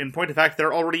Nidavellir. In point of fact,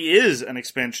 there already is an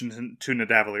expansion to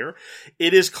Nidavellir.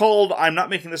 It is called, I'm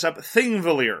not making this up,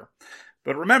 Thingvellir.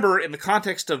 But remember, in the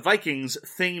context of Vikings,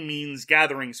 Thing means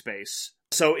gathering space.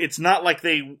 So it's not like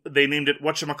they named it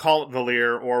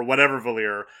whatchamacallitvellir or whatever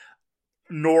Vellir,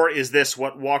 nor is this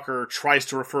what Walker tries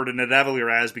to refer to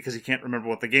Nidavellir as because he can't remember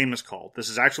what the game is called. This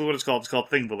is actually what it's called. It's called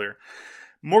Thingvellir.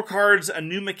 More cards, a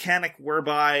new mechanic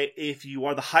whereby if you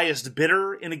are the highest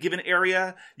bidder in a given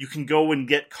area, you can go and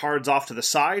get cards off to the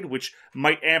side, which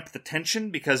might amp the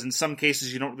tension because in some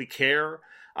cases you don't really care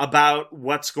about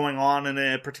what's going on in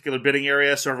a particular bidding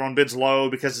area, so everyone bids low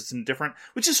because it's indifferent,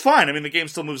 which is fine. I mean, the game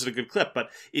still moves at a good clip, but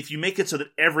if you make it so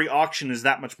that every auction is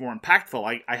that much more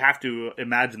impactful, I have to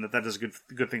imagine that does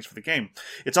good things for the game.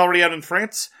 It's already out in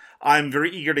France. I'm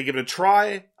very eager to give it a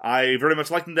try. I very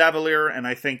much like Nidavellir, and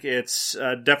I think it's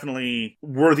definitely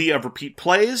worthy of repeat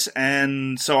plays,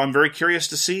 and so I'm very curious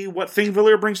to see what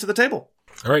Thingvellir brings to the table.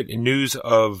 All right, in news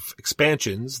of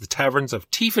expansions, the Taverns of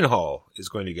Tiefenhall is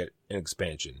going to get an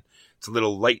expansion. It's a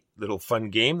little light, little fun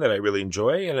game that I really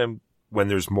enjoy, and when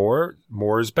there's more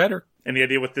is better. Any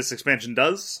idea what this expansion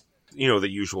does? You know, the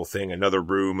usual thing, another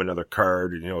room, another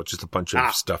card, it's just a bunch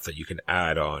of stuff that you can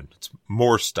add on. It's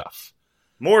more stuff.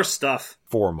 More stuff.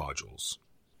 4 modules.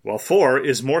 Well, 4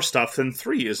 is more stuff than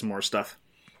 3 is more stuff.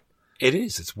 It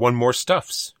is. It's 1 more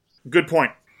stuffs. Good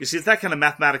point. You see, it's that kind of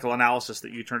mathematical analysis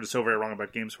that you turned us so very wrong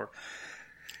about games for.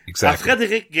 Exactly.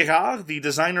 Frédéric Guérard, the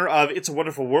designer of It's a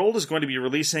Wonderful World, is going to be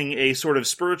releasing a sort of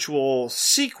spiritual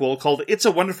sequel called It's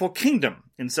a Wonderful Kingdom.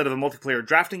 Instead of a multiplayer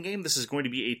drafting game, this is going to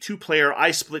be a 2-player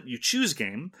I Split You Choose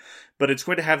game, but it's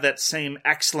going to have that same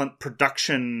excellent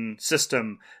production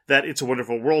system that It's a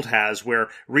Wonderful World has, where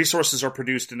resources are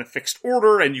produced in a fixed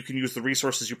order, and you can use the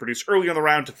resources you produce early in the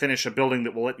round to finish a building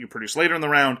that will let you produce later in the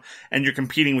round, and you're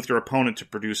competing with your opponent to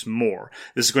produce more.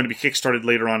 This is going to be kickstarted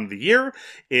later on in the year.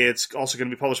 It's also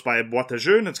going to be published by Boîte à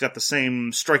Jeux, and it's got the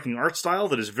same striking art style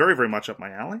that is very, very much up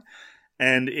my alley.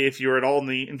 And if you're at all in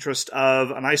the interest of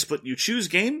an I Split You Choose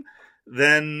game,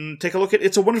 then take a look at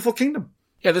It's a Wonderful Kingdom.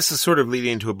 Yeah, this is sort of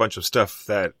leading into a bunch of stuff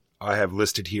that I have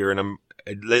listed here, and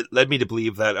it led me to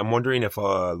believe that. I'm wondering if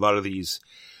a lot of these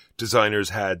designers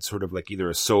had sort of like either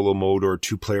a solo mode or a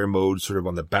 2-player mode sort of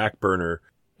on the back burner,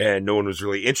 and no one was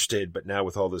really interested. But now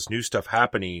with all this new stuff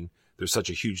happening, there's such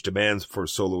a huge demand for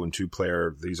solo and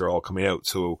 2-player. These are all coming out.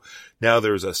 So now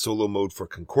there's a solo mode for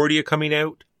Concordia coming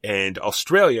out, and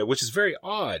Australia, which is very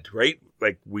odd, right?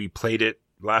 Like, we played it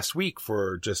last week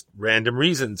for just random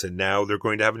reasons, and now they're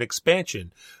going to have an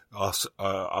expansion.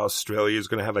 Australia is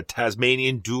going to have a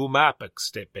Tasmanian dual map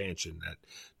expansion that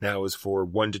now is for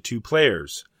 1 to 2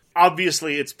 players.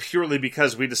 Obviously, it's purely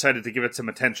because we decided to give it some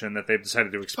attention that they've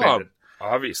decided to expand it.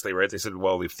 Obviously, right? They said,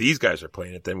 well, if these guys are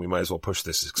playing it, then we might as well push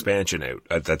this expansion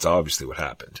out. That's obviously what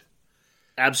happened.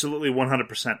 Absolutely,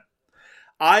 100%.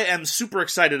 I am super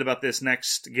excited about this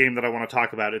next game that I want to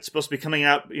talk about. It's supposed to be coming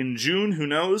out in June. Who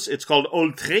knows? It's called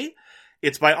Oltré.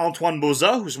 It's by Antoine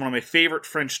Bauza, who's one of my favorite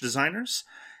French designers.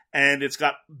 And it's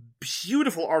got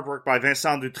beautiful artwork by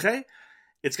Vincent Dutré.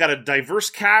 It's got a diverse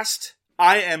cast.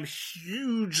 I am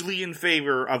hugely in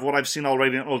favor of what I've seen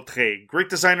already in Oltré. Great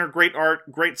designer, great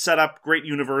art, great setup, great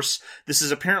universe. This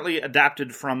is apparently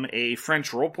adapted from a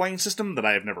French role-playing system that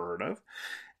I have never heard of.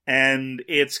 And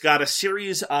it's got a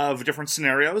series of different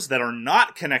scenarios that are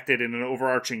not connected in an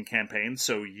overarching campaign,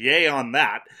 so yay on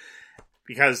that.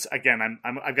 Because, again,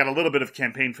 I've got a little bit of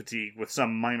campaign fatigue with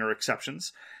some minor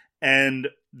exceptions. And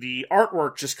the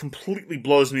artwork just completely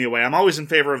blows me away. I'm always in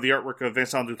favor of the artwork of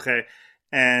Vincent Dutré,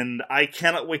 and I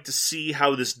cannot wait to see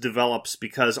how this develops,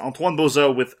 because Antoine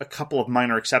Bauza, with a couple of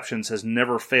minor exceptions, has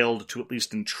never failed to at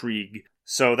least intrigue.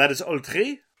 So that is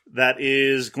Oltré. That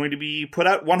is going to be put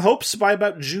out, one hopes, by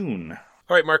about June.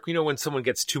 All right, Mark, when someone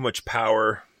gets too much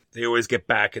power, they always get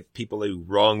back at people who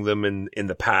wronged them in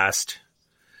the past.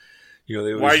 They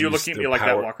always Why are you looking at me like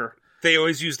that, Walker? They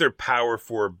always use their power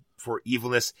for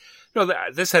evilness. No,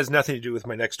 this has nothing to do with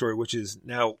my next story, which is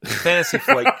now Fantasy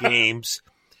Flight Games.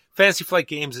 Fantasy Flight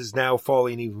Games is now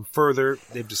falling even further.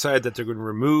 They've decided that they're going to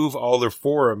remove all their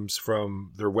forums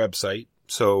from their website.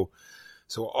 So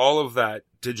all of that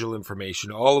digital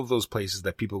information, all of those places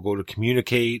that people go to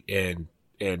communicate and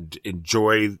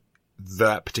enjoy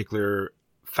that particular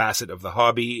facet of the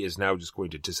hobby, is now just going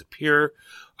to disappear.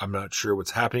 I'm not sure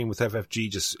what's happening with FFG.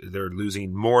 Just they're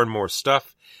losing more and more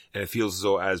stuff, and it feels as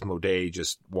though Asmodee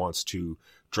just wants to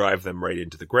drive them right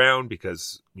into the ground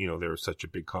because there was such a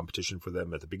big competition for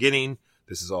them at the beginning.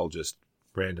 This is all just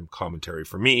random commentary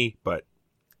for me, but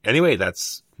anyway,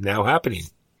 that's now happening.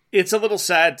 It's a little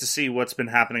sad to see what's been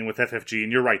happening with FFG,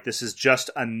 and you're right, this is just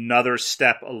another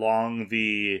step along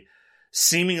the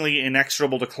seemingly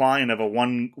inexorable decline of a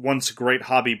once great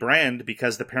hobby brand,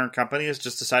 because the parent company has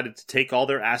just decided to take all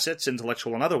their assets,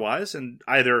 intellectual and otherwise, and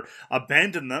either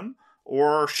abandon them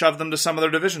or shove them to some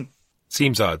other division.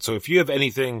 Seems odd. So if you have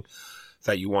anything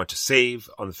that you want to save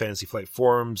on the Fantasy Flight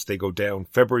forums, they go down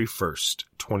February 1st,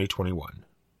 2021.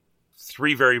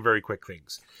 3 very, very quick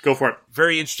things. Go for it.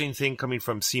 Very interesting thing coming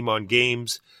from CMON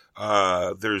Games.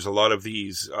 There's a lot of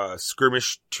these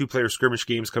 2-player skirmish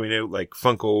games coming out, like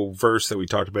Funkoverse that we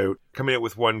talked about, coming out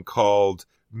with one called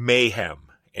Mayhem.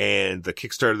 And the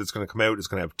Kickstarter that's going to come out is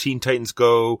going to have Teen Titans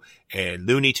Go and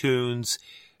Looney Tunes.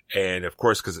 And of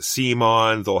course, because it's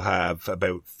CMON, they'll have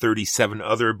about 37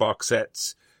 other box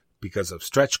sets because of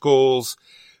stretch goals.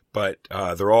 But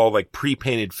they're all like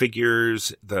pre-painted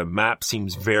figures. The map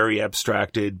seems very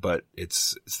abstracted, but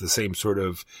it's the same sort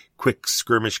of quick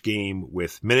skirmish game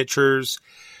with miniatures.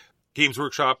 Games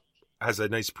Workshop has a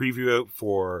nice preview out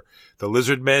for the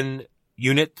Lizardmen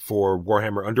unit for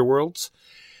Warhammer Underworlds.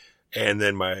 And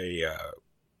then my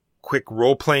quick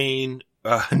role-playing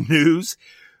news.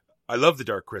 I love the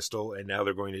Dark Crystal, and now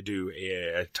they're going to do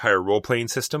an entire role-playing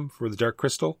system for the Dark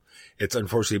Crystal. It's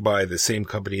unfortunately by the same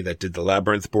company that did the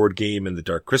Labyrinth board game and the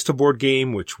Dark Crystal board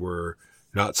game, which were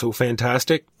not so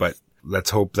fantastic, but let's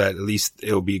hope that at least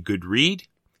it'll be a good read.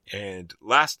 And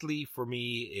lastly for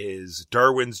me is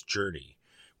Darwin's Journey.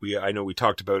 I know we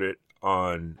talked about it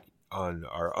on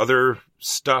our other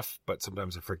stuff, but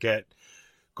sometimes I forget.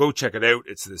 Go check it out.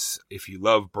 It's this, if you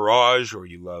love Barrage or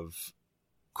you love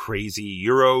crazy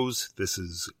Euros, this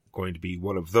is going to be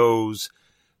one of those.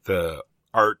 The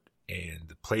art and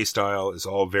the play style is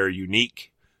all very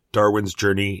unique. Darwin's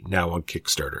Journey, now on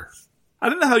Kickstarter. I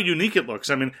don't know how unique it looks.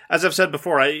 I mean, as I've said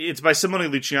before, it's by Simone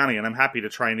Luciani, and I'm happy to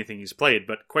try anything he's played.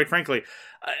 But quite frankly,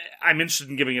 I'm interested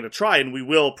in giving it a try, and we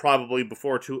will probably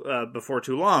before too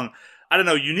long. I don't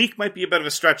know. Unique might be a bit of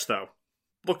a stretch, though.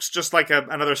 Looks just like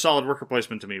another solid worker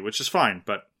placement to me, which is fine,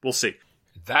 but we'll see.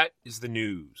 That is the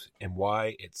news and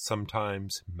why it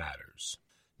sometimes matters.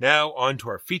 Now on to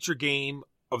our feature game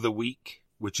of the week,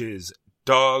 which is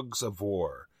Dogs of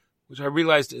War, which I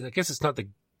realized, I guess it's not the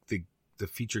the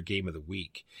feature game of the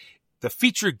week. The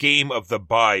feature game of the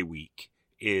bye week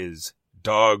is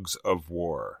Dogs of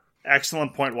War.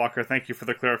 Excellent point, Walker. Thank you for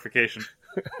the clarification.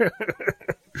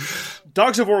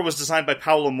 Dogs of War was designed by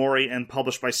Paolo Mori and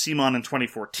published by CMON in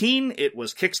 2014. It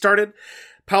was kickstarted.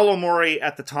 Paolo Mori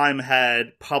at the time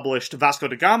had published Vasco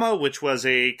da Gama, which was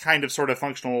a kind of sort of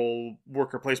functional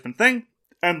worker placement thing,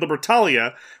 and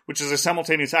Libertalia, which is a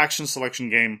simultaneous action selection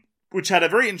game, which had a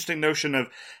very interesting notion of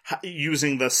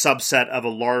using the subset of a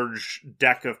large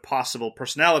deck of possible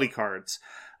personality cards.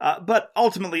 But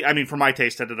ultimately, I mean, for my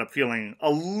taste, ended up feeling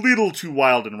a little too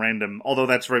wild and random, although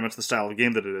that's very much the style of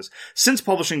game that it is. Since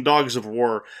publishing Dogs of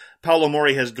War, Paolo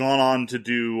Mori has gone on to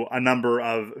do a number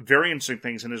of very interesting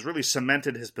things and has really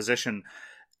cemented his position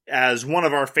as one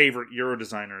of our favorite Euro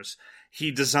designers.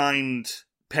 He designed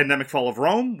Pandemic Fall of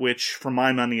Rome, which, for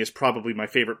my money, is probably my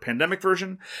favorite Pandemic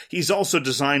version. He's also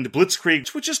designed Blitzkrieg,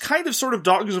 which is kind of sort of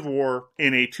Dogs of War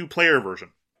in a two-player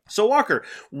version. So, Walker,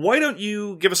 why don't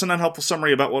you give us an unhelpful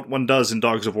summary about what one does in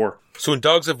Dogs of War? So in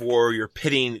Dogs of War, you're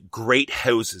pitting great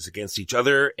houses against each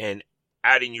other and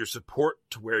adding your support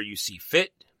to where you see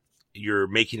fit. You're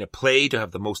making a play to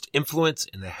have the most influence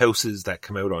in the houses that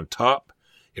come out on top.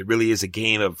 It really is a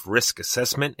game of risk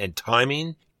assessment and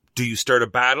timing. Do you start a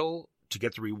battle to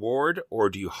get the reward, or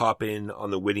do you hop in on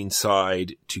the winning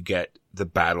side to get the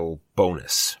battle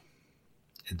bonus?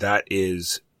 And that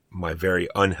is my very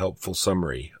unhelpful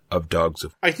summary of Dogs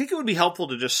of War. I think it would be helpful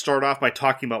to just start off by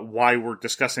talking about why we're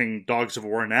discussing Dogs of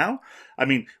War now. I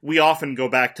mean, we often go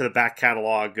back to the back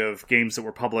catalog of games that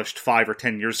were published 5 or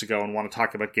 10 years ago and want to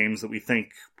talk about games that we think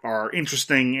are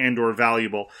interesting and or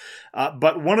valuable.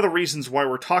 But one of the reasons why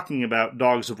we're talking about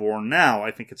Dogs of War now,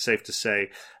 I think it's safe to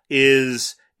say,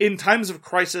 is in times of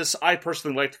crisis, I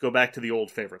personally like to go back to the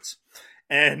old favorites.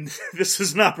 And this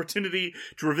is an opportunity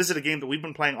to revisit a game that we've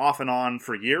been playing off and on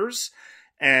for years,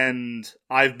 and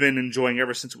I've been enjoying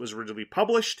ever since it was originally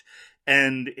published.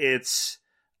 And it's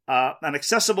an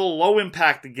accessible,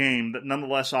 low-impact game that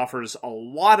nonetheless offers a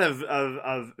lot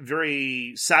of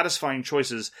very satisfying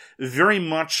choices, very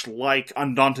much like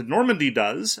Undaunted Normandy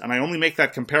does. And I only make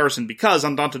that comparison because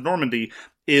Undaunted Normandy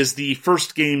is the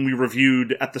first game we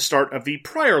reviewed at the start of the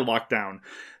prior lockdown.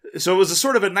 So it was a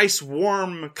sort of a nice,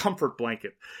 warm comfort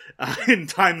blanket in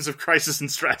times of crisis and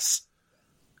stress.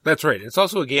 That's right. It's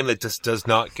also a game that just does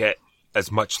not get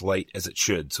as much light as it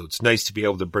should. So it's nice to be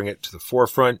able to bring it to the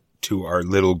forefront to our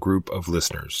little group of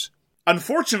listeners.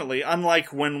 Unfortunately,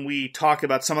 unlike when we talk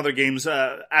about some other games,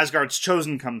 Asgard's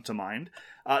Chosen come to mind,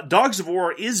 Dogs of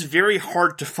War is very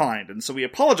hard to find, and so we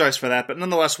apologize for that, but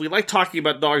nonetheless, we like talking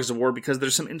about Dogs of War because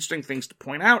there's some interesting things to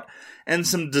point out, and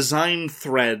some design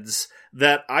threads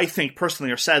that I think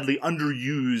personally are sadly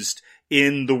underused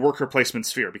in the worker placement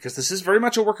sphere, because this is very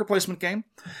much a worker placement game,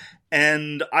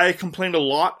 and I complained a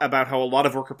lot about how a lot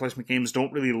of worker placement games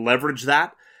don't really leverage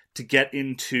that to get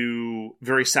into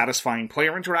very satisfying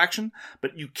player interaction,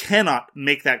 but you cannot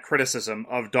make that criticism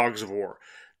of Dogs of War.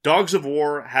 Dogs of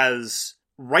War has,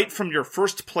 right from your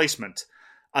first placement,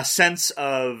 a sense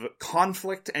of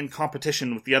conflict and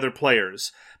competition with the other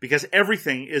players, because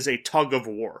everything is a tug of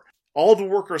war. All the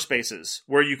worker spaces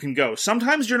where you can go.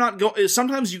 Sometimes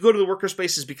sometimes you go to the worker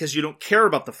spaces because you don't care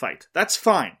about the fight. That's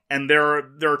fine. And there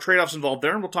are trade-offs involved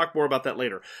there, and we'll talk more about that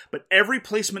later. But every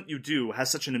placement you do has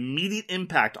such an immediate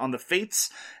impact on the fates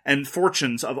and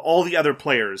fortunes of all the other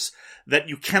players that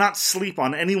you cannot sleep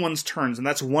on anyone's turns, and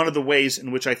that's one of the ways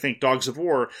in which I think Dogs of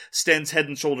War stands head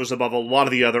and shoulders above a lot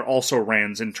of the other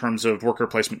also-rans in terms of worker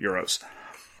placement Euros.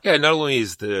 Yeah, not only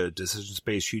is the decision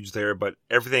space huge there, but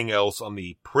everything else on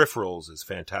the peripherals is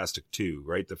fantastic too,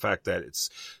 right? The fact that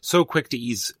it's so quick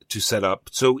to set up,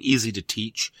 so easy to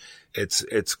teach.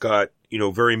 It's got,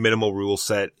 very minimal rule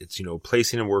set. It's,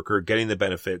 placing a worker, getting the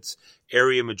benefits,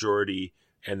 area majority,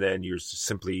 and then you're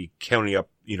simply counting up,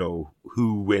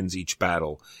 who wins each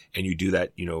battle. And you do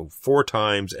that, 4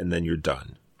 times and then you're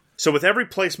done. So with every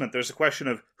placement, there's a question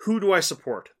of who do I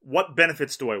support? What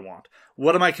benefits do I want?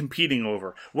 What am I competing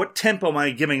over? What tempo am I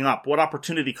giving up? What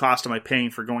opportunity cost am I paying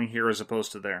for going here as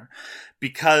opposed to there?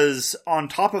 Because on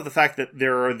top of the fact that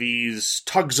there are these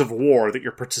tugs of war that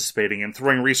you're participating in,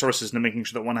 throwing resources into making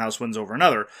sure that one house wins over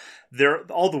another,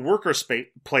 all the worker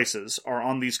places are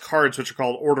on these cards which are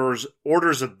called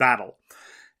orders of battle.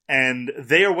 And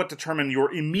they are what determine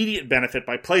your immediate benefit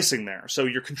by placing there. So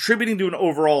you're contributing to an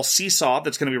overall seesaw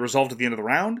that's going to be resolved at the end of the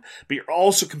round, but you're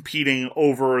also competing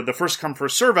over the first come,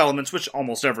 first serve elements, which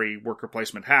almost every worker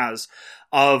placement has,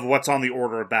 of what's on the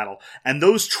order of battle. And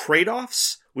those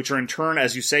trade-offs, which are in turn,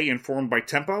 as you say, informed by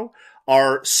tempo,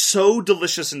 are so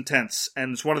delicious and tense,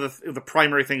 and it's one of the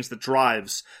primary things that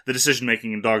drives the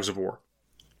decision-making in Dogs of War.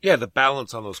 Yeah, the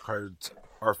balance on those cards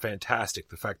are fantastic.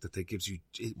 The fact that it gives you,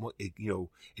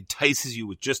 entices you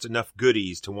with just enough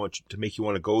goodies to make you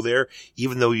want to go there,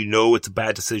 even though you know it's a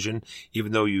bad decision,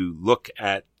 even though you look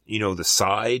at, the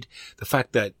side, the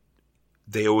fact that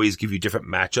they always give you different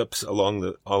matchups along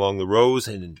the rows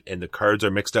and the cards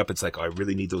are mixed up. It's like, I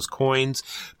really need those coins,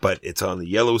 but it's on the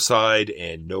yellow side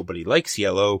and nobody likes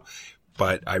yellow,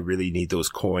 but I really need those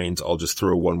coins. I'll just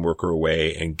throw one worker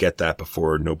away and get that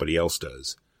before nobody else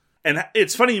does. And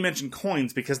it's funny you mentioned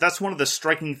coins, because that's one of the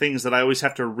striking things that I always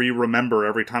have to remember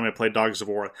every time I play Dogs of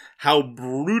War, how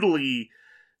brutally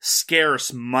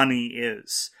scarce money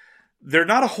is. There are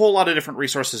not a whole lot of different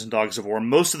resources in Dogs of War.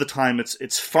 Most of the time,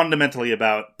 it's fundamentally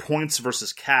about points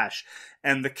versus cash.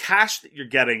 And the cash that you're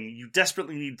getting, you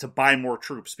desperately need to buy more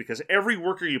troops, because every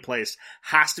worker you place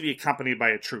has to be accompanied by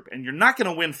a troop. And you're not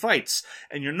going to win fights,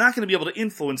 and you're not going to be able to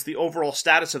influence the overall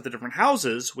status of the different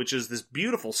houses, which is this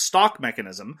beautiful stock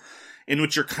mechanism in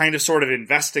which you're kind of sort of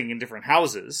investing in different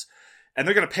houses. And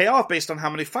they're going to pay off based on how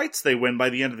many fights they win by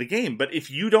the end of the game. But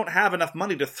if you don't have enough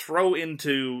money to throw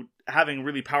into having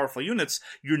really powerful units,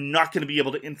 you're not going to be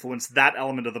able to influence that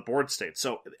element of the board state.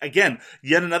 So again,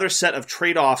 yet another set of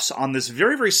trade-offs on this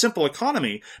very, very simple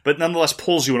economy, but nonetheless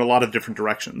pulls you in a lot of different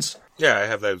directions. Yeah, I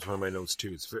have that as one of my notes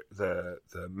too. It's the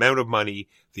amount of money,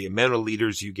 the amount of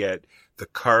leaders you get, the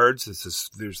cards.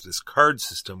 There's this card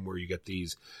system where you get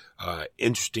these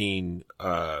interesting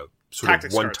sort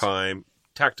Tactics of one-time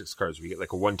tactics cards where you get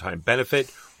like a one-time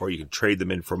benefit, or you can trade them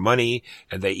in for money.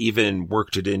 And they even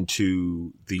worked it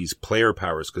into these player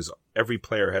powers, because every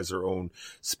player has their own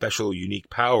special unique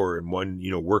power, and one,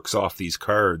 works off these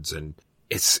cards. And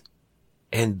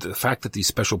the fact that these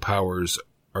special powers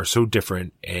are so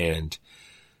different and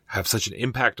have such an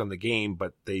impact on the game,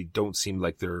 but they don't seem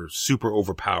like they're super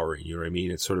overpowering. You know what I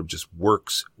mean? It sort of just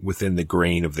works within the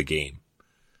grain of the game.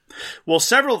 Well,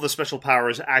 several of the special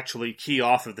powers actually key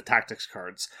off of the tactics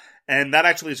cards, and that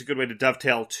actually is a good way to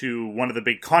dovetail to one of the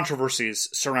big controversies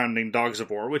surrounding Dogs of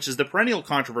War, which is the perennial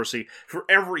controversy for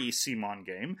every CMON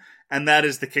game, and that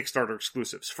is the Kickstarter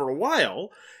exclusives. For a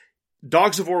while,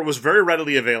 Dogs of War was very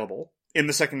readily available in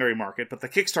the secondary market, but the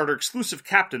Kickstarter exclusive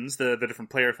captains, the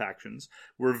different player factions,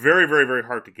 were very, very, very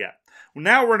hard to get.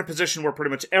 Now we're in a position where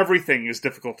pretty much everything is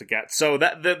difficult to get. So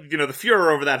that the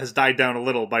furor over that has died down a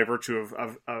little by virtue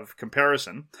of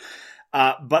comparison.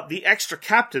 But the extra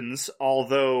captains,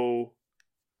 although,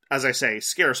 as I say,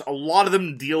 scarce, a lot of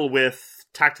them deal with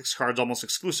tactics cards almost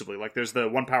exclusively. Like there's the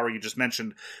one power you just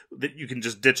mentioned that you can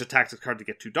just ditch a tactics card to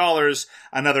get $2.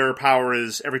 Another power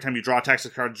is every time you draw a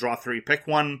tactics card, draw 3, pick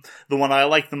one. The one I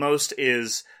like the most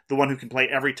is the one who can play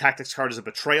every tactics card as a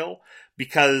betrayal,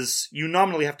 because you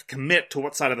nominally have to commit to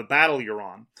what side of the battle you're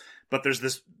on. But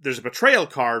there's a betrayal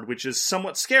card, which is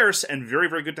somewhat scarce and very,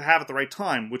 very good to have at the right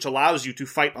time, which allows you to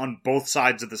fight on both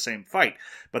sides of the same fight.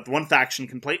 But one faction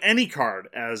can play any card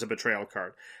as a betrayal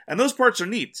card. And those parts are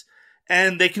neat.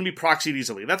 And they can be proxied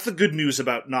easily. That's the good news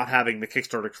about not having the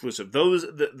Kickstarter exclusive.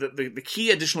 The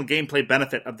key additional gameplay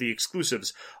benefit of the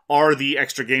exclusives are the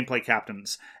extra gameplay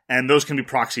captains, and those can be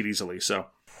proxied easily. So,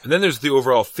 and then there's the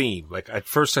overall theme. Like at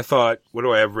first, I thought, what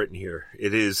do I have written here?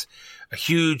 It is a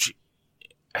huge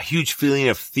feeling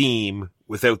of theme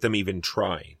without them even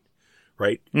trying,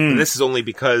 right? And this is only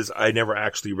because I never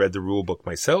actually read the rule book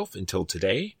myself until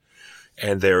today,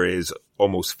 and there is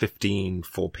almost 15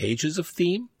 full pages of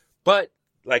theme. But,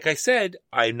 like I said,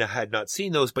 I had not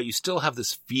seen those, but you still have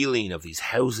this feeling of these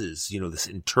houses, this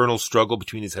internal struggle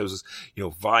between these houses,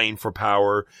 vying for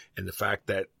power, and the fact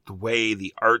that the way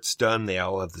the art's done, they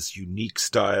all have this unique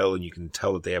style, and you can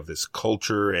tell that they have this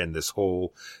culture and this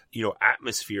whole,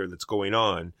 atmosphere that's going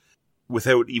on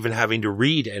without even having to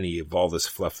read any of all this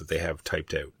fluff that they have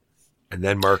typed out. And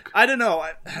then, Mark, I don't know.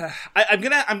 I'm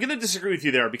gonna disagree with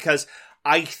you there, because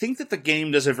I think that the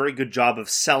game does a very good job of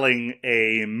selling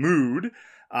a mood.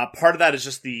 Part of that is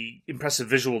just the impressive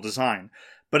visual design.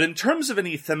 But in terms of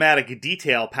any thematic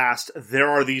detail past, there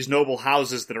are these noble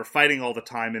houses that are fighting all the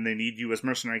time and they need you as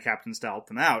mercenary captains to help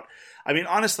them out. I mean,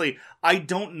 honestly, I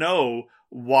don't know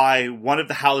why one of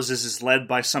the houses is led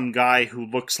by some guy who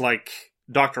looks like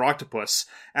Dr. Octopus.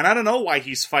 And I don't know why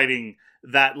he's fighting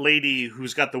that lady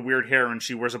who's got the weird hair and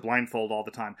she wears a blindfold all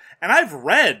the time. And I've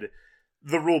read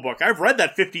the rulebook. I've read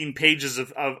that 15 pages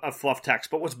of fluff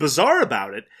text, but what's bizarre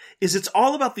about it is it's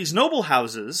all about these noble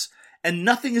houses, and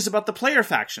nothing is about the player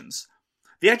factions.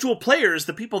 The actual players,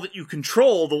 the people that you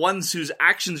control, the ones whose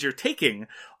actions you're taking,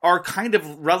 are kind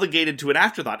of relegated to an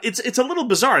afterthought. It's a little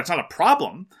bizarre. It's not a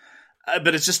problem,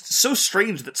 but it's just so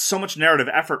strange that so much narrative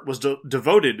effort was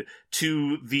devoted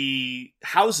to the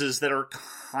houses that are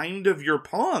kind of your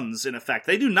pawns, in effect.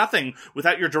 They do nothing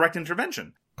without your direct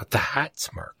intervention. But the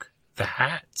hats, Mark. The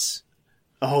hats.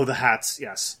 Oh, the hats,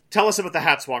 yes. Tell us about the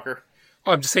hats, Walker.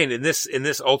 Oh, I'm just saying, in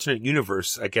this alternate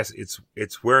universe, I guess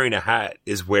it's wearing a hat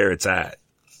is where it's at.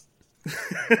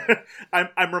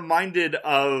 I'm reminded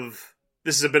of,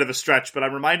 this is a bit of a stretch, but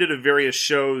I'm reminded of various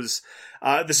shows.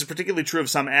 This is particularly true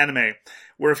of some anime,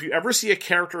 where if you ever see a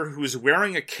character who is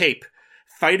wearing a cape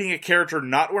fighting a character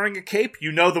not wearing a cape,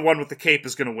 you know the one with the cape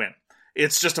is going to win.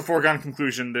 It's just a foregone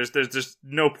conclusion. There's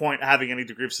no point having any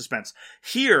degree of suspense.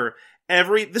 Here,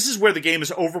 this is where the game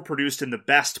is overproduced in the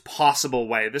best possible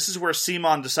way. This is where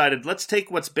CMON decided, let's take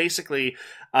what's basically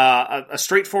a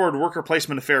straightforward worker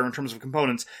placement affair in terms of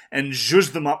components and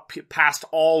zhuzh them up past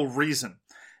all reason.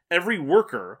 Every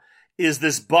worker is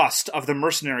this bust of the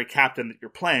mercenary captain that you're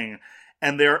playing,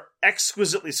 and they're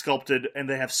exquisitely sculpted, and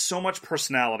they have so much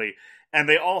personality, and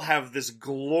they all have this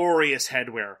glorious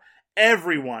headwear.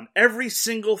 Every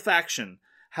single faction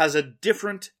has a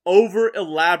different,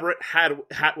 over-elaborate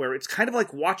hatwear. It's kind of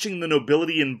like watching the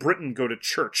nobility in Britain go to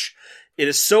church. It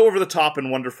is so over-the-top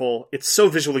and wonderful. It's so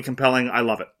visually compelling. I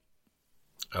love it.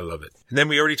 I love it. And then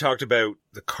we already talked about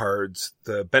the cards,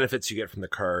 the benefits you get from the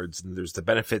cards, and there's the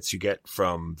benefits you get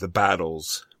from the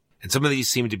battles. And some of these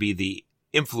seem to be the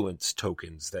influence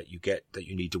tokens that you get that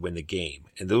you need to win the game.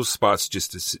 And those spots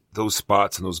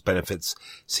and those benefits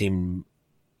seem,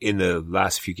 in the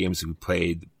last few games that we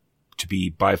played, to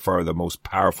be by far the most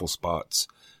powerful spots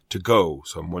to go.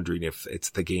 So I'm wondering if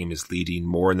the game is leading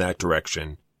more in that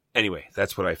direction. Anyway,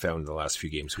 that's what I found in the last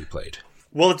few games we played.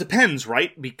 Well, it depends,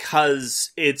 right? Because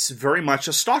it's very much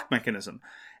a stock mechanism.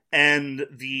 And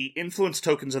the influence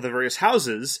tokens of the various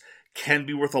houses can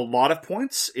be worth a lot of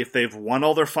points if they've won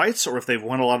all their fights, or if they've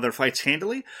won a lot of their fights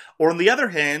handily. Or on the other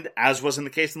hand, as was in the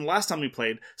case in the last time we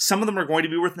played, some of them are going to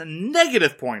be worth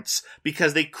negative points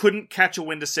because they couldn't catch a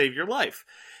win to save your life.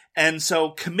 And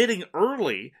so committing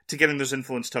early to getting those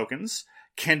influence tokens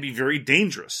can be very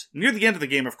dangerous. Near the end of the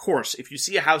game, of course, if you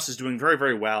see a house is doing very,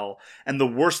 very well, and the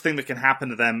worst thing that can happen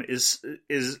to them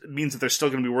means that they're still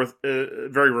going to be worth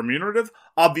very remunerative,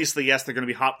 obviously, yes, they're going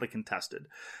to be hotly contested.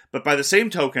 But by the same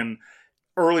token,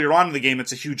 earlier on in the game,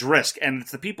 it's a huge risk, and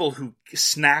it's the people who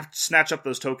snatch up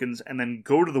those tokens and then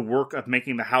go to the work of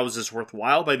making the houses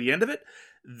worthwhile by the end of it,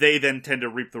 they then tend to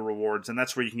reap the rewards, and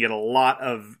that's where you can get a lot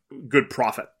of good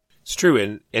profit. It's true,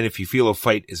 and if you feel a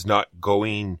fight is not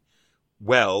going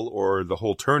well, or the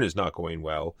whole turn is not going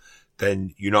well,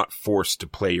 then you're not forced to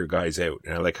play your guys out.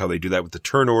 And I like how they do that with the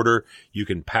turn order. You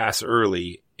can pass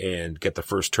early and get the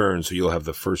first turn, so you'll have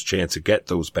the first chance to get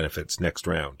those benefits next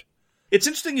round. It's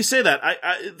interesting you say that.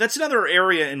 That's another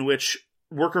area in which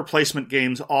worker placement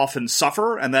games often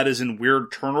suffer, and that is in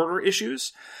weird turn order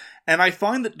issues. And I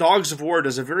find that Dogs of War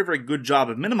does a very, very good job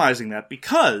of minimizing that,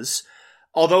 because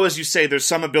although, as you say, there's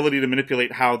some ability to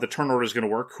manipulate how the turn order is going to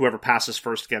work. Whoever passes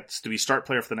first gets to be start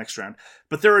player for the next round.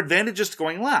 But there are advantages to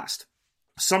going last.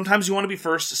 Sometimes you want to be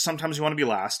first, sometimes you want to be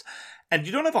last. And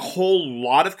you don't have a whole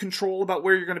lot of control about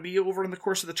where you're going to be over in the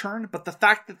course of the turn. But the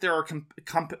fact that there are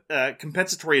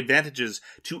compensatory advantages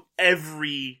to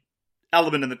every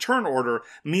element in the turn order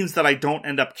means that I don't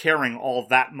end up caring all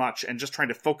that much and just trying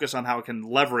to focus on how I can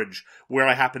leverage where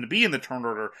I happen to be in the turn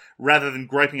order, rather than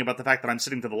griping about the fact that I'm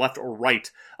sitting to the left or right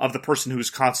of the person who's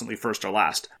constantly first or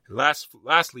last.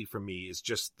 Lastly for me is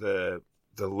just the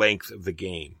length of the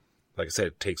game. Like I said,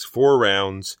 it takes 4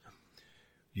 rounds.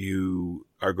 You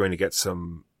are going to get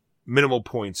some minimal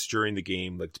points during the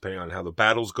game, like depending on how the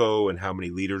battles go and how many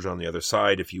leaders are on the other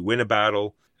side if you win a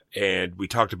battle. And we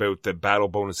talked about the battle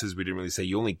bonuses. We didn't really say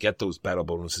you only get those battle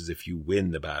bonuses if you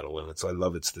win the battle. And I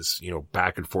love it's this,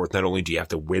 back and forth. Not only do you have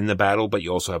to win the battle, but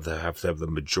you also have to have the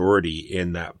majority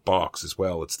in that box as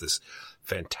well. It's this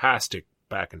fantastic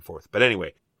back and forth. But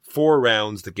anyway, 4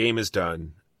 rounds, the game is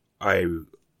done.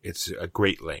 It's a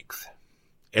great length.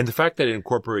 And the fact that it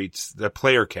incorporates the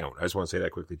player count, I just want to say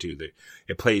that quickly too.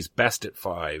 It plays best at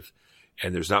 5,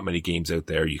 and there's not many games out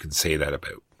there you can say that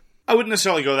about. I wouldn't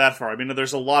necessarily go that far. I mean,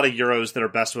 there's a lot of Euros that are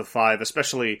best with 5,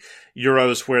 especially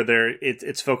Euros where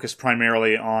it's focused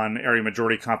primarily on area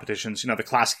majority competitions. The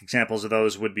classic examples of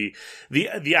those would be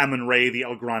the Amun-Re, the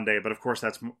El Grande, but of course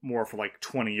that's more for like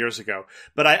 20 years ago.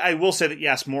 But I will say that,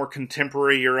 yes, more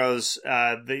contemporary Euros,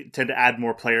 they tend to add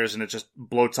more players, and it just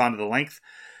bloats onto the length.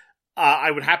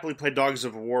 I would happily play Dogs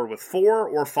of War with 4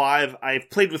 or 5. I've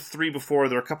played with 3 before.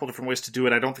 There are a couple different ways to do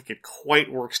it. I don't think it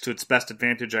quite works to its best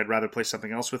advantage. I'd rather play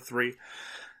something else with 3.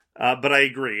 But I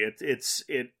agree.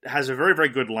 It has a very, very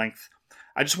good length.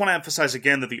 I just want to emphasize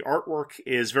again that the artwork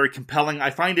is very compelling.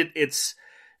 I find it's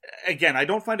again, I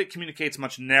don't find it communicates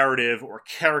much narrative or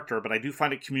character, but I do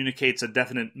find it communicates a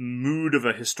definite mood of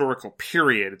a historical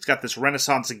period. It's got this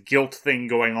Renaissance guilt thing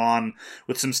going on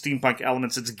with some steampunk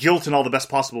elements. It's guilt in all the best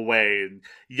possible way.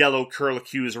 Yellow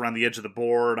curlicues around the edge of the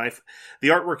board. The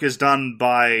artwork is done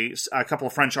by a couple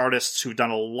of French artists who've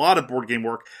done a lot of board game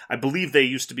work. I believe they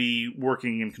used to be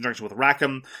working in conjunction with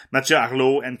Rackham, Mathieu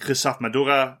Arlot, and Christophe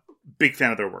Madura. Big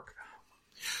fan of their work.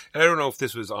 And I don't know if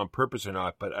this was on purpose or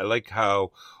not, but I like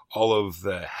how all of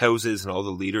the houses and all the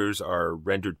leaders are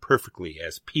rendered perfectly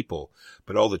as people,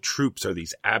 but all the troops are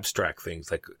these abstract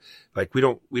things. Like we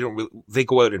don't really, they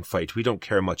go out and fight. We don't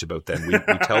care much about them. We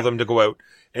tell them to go out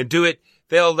and do it.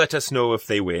 They'll let us know if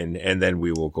they win, and then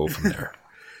we will go from there.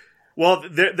 Well,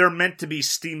 they're meant to be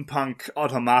steampunk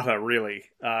automata, really.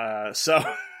 So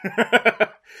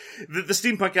the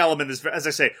steampunk element is, as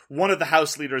I say, one of the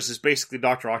house leaders is basically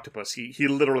Dr. Octopus. He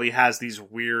literally has these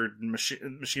weird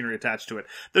machinery attached to it.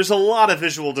 There's a lot of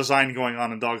visual design going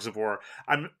on in Dogs of War.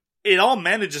 It all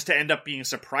manages to end up being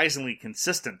surprisingly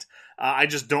consistent. I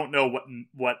just don't know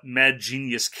what mad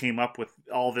genius came up with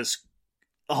all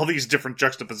these different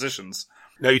juxtapositions.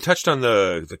 Now, you touched on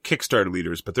the Kickstarter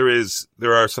leaders, but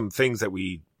there are some things that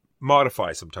we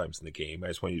modify sometimes in the game. I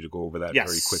just want you to go over that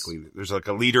very quickly. There's like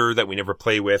a leader that we never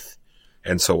play with,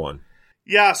 and so on.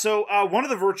 Yeah, so one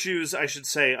of the virtues, I should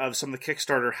say, of some of the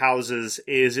Kickstarter houses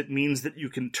is it means that you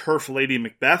can turf Lady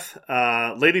Macbeth.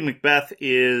 Lady Macbeth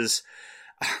is,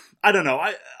 I don't know,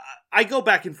 I go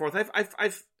back and forth.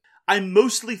 I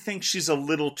mostly think she's a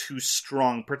little too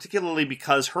strong, particularly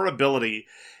because her ability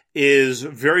is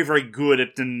very, very good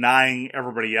at denying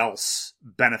everybody else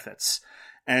benefits.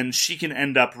 And she can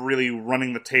end up really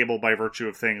running the table by virtue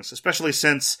of things, especially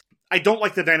since I don't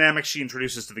like the dynamic she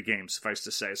introduces to the game, suffice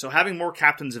to say. So having more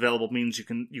captains available means you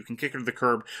can kick her to the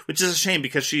curb, which is a shame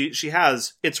because she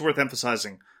has, it's worth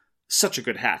emphasizing, such a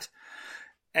good hat.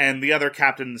 And the other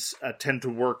captains tend to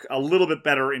work a little bit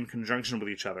better in conjunction with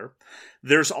each other.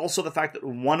 There's also the fact that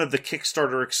one of the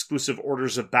Kickstarter exclusive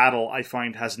orders of battle, I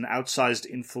find, has an outsized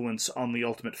influence on the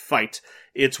ultimate fight.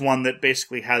 It's one that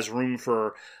basically has room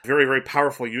for very, very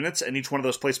powerful units, and each one of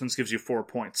those placements gives you 4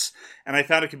 points. And I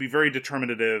found it could be very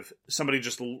determinative. Somebody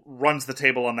just runs the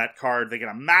table on that card, they get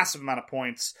a massive amount of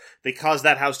points, they cause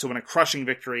that house to win a crushing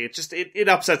victory. It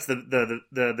upsets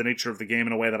the nature of the game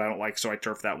in a way that I don't like, so I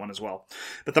turf that one as well.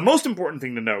 But the most important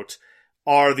thing to note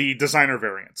are the designer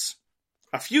variants.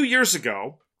 A few years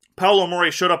ago, Paolo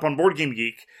Mori showed up on Board Game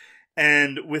Geek,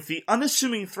 and with the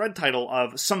unassuming thread title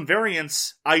of Some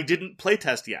Variants I Didn't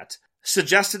Playtest Yet,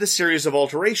 suggested a series of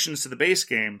alterations to the base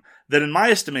game that, in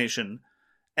my estimation,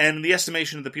 and the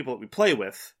estimation of the people that we play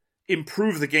with,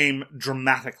 improve the game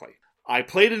dramatically. I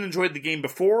played and enjoyed the game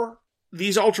before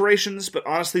these alterations, but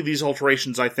honestly, these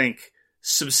alterations, I think,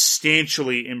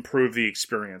 substantially improve the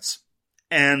experience.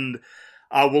 And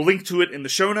we'll link to it in the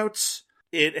show notes.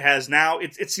 It has now,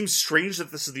 it seems strange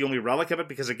that this is the only relic of it,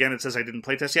 because again, it says I didn't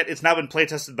playtest yet. It's now been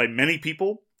playtested by many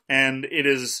people, and it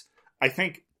is, I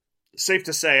think, safe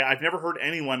to say, I've never heard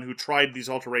anyone who tried these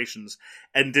alterations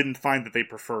and didn't find that they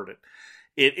preferred it.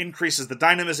 It increases the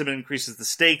dynamism, it increases the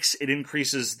stakes, it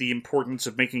increases the importance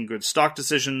of making good stock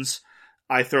decisions.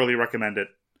 I thoroughly recommend it.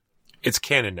 It's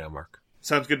canon now, Mark.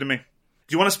 Sounds good to me.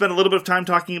 Do you want to spend a little bit of time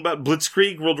talking about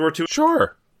Blitzkrieg, World War II?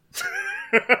 Sure.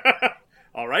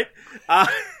 All right.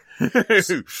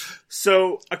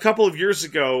 So a couple of years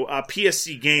ago,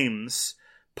 PSC Games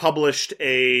published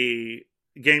a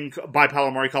game by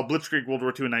Paolo Mori called Blitzkrieg World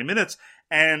War II in 9 minutes,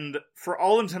 and for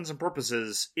all intents and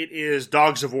purposes, it is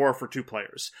Dogs of War for 2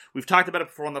 players. We've talked about it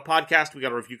before on the podcast. We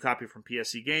got a review copy from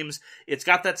PSC Games. It's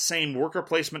got that same worker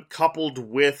placement coupled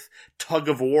with tug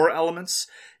of war elements.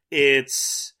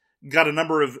 It's got a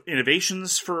number of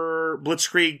innovations for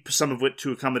Blitzkrieg, some of which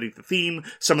to accommodate the theme,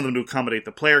 some of them to accommodate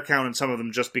the player count, and some of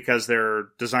them just because they're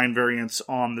design variants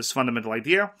on this fundamental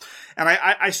idea. And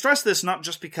I stress this not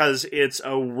just because it's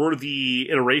a worthy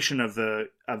iteration of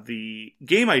the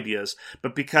game ideas,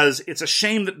 but because it's a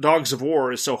shame that Dogs of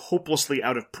War is so hopelessly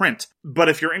out of print. But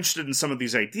if you're interested in some of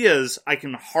these ideas, I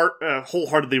can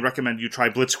wholeheartedly recommend you try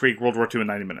Blitzkrieg World War II in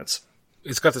 90 minutes.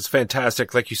 It's got this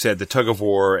fantastic, like you said, the tug of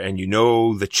war, and you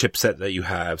know the chipset that you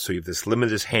have. So you have this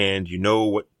limited hand, you know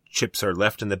what chips are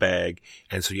left in the bag,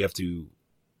 and so you have to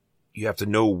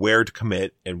know where to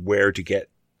commit and where to get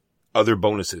other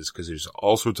bonuses, because there's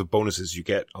all sorts of bonuses you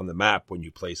get on the map when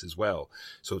you place as well.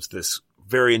 So it's this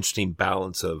very interesting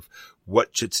balance of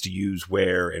what chits to use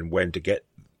where and when to get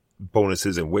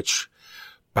bonuses, and which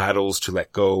battles to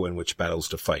let go and which battles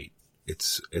to fight.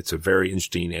 It's a very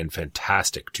interesting and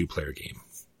fantastic 2-player game.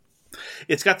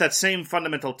 It's got that same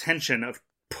fundamental tension of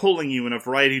pulling you in a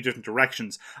variety of different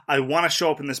directions. I want to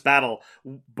show up in this battle,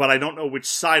 but I don't know which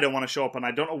side I want to show up on.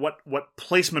 I don't know what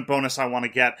placement bonus I want to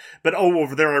get. But,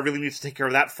 over there, I really need to take care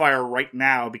of that fire right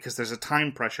now because there's a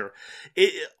time pressure.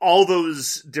 All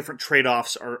those different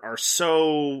trade-offs are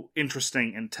so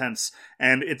interesting and tense,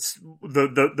 and it's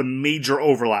the major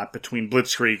overlap between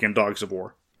Blitzkrieg and Dogs of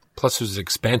War. Plus, there's an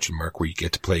expansion mark where you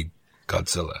get to play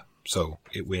Godzilla, so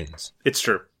it wins. It's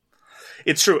true.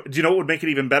 It's true. Do you know what would make it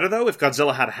even better, though? If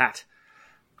Godzilla had a hat.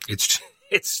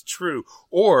 It's true.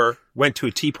 Or went to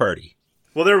a tea party.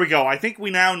 Well, there we go. I think we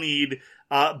now need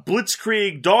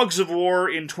Blitzkrieg Dogs of War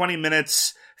in 20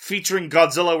 minutes featuring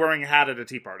Godzilla wearing a hat at a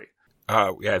tea party.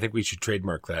 Yeah, I think we should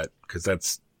trademark that, because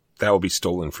that will be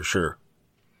stolen for sure.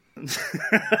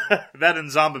 That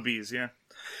and Zombies, yeah.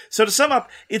 So to sum up,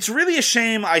 it's really a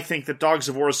shame, I think, that Dogs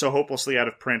of War is so hopelessly out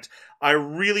of print. I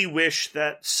really wish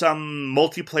that some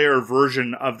multiplayer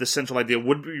version of the central idea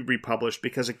would be republished,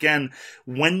 because again,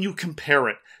 when you compare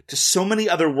it to so many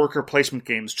other worker placement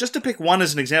games, just to pick one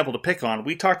as an example to pick on,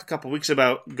 we talked a couple of weeks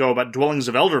ago about Dwellings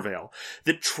of Eldervale,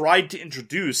 that tried to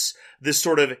introduce this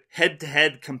sort of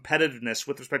head-to-head competitiveness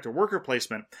with respect to worker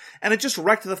placement, and it just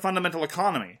wrecked the fundamental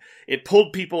economy. It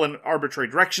pulled people in arbitrary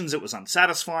directions, it was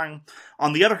unsatisfying.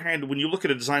 On the other hand, when you look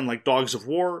at a design like Dogs of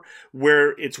War,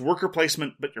 where it's worker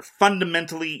placement, but you're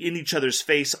fundamentally in each other's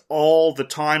face all the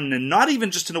time, and not even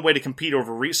just in a way to compete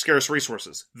over scarce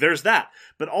resources. There's that,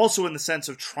 but also in the sense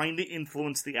of trying to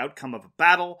influence the outcome of a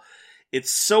battle.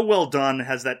 It's so well done,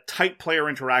 has that tight player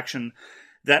interaction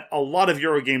that a lot of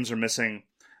Euro games are missing.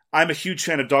 I'm a huge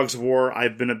fan of Dogs of War.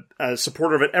 I've been a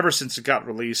supporter of it ever since it got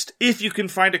released. If you can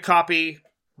find a copy,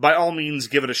 by all means,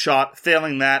 give it a shot.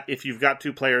 Failing that, if you've got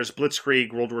two players,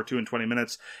 Blitzkrieg World War II in 20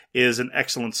 minutes is an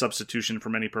excellent substitution for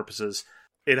many purposes.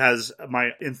 It has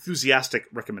my enthusiastic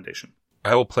recommendation.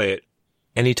 I will play it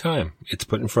anytime it's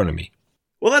put in front of me.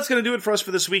 Well, that's going to do it for us for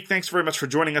this week. Thanks very much for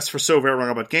joining us for So Very Wrong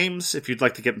About Games. If you'd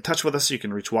like to get in touch with us, you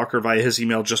can reach Walker via his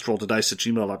email,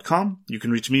 justrolledadice@gmail.com. You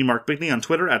can reach me, Mark Bigney, on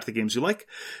Twitter, @TheGamesYouLike.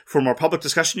 For more public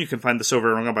discussion, you can find the So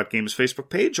Very Wrong About Games Facebook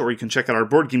page, or you can check out our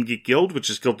Board Game Geek Guild, which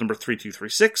is guild number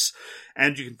 3236,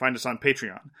 and you can find us on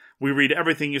Patreon. We read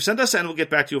everything you send us, and we'll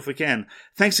get back to you if we can.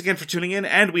 Thanks again for tuning in,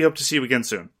 and we hope to see you again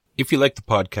soon. If you like the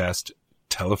podcast,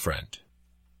 tell a friend.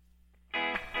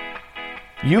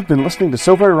 You've been listening to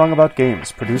So Very Wrong About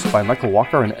Games, produced by Michael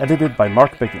Walker and edited by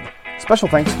Mark Bigney. Special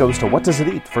thanks goes to What Does It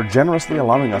Eat for generously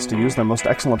allowing us to use their most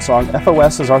excellent song,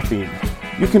 FOS, as our theme.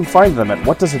 You can find them at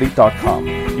whatdoesiteat.com.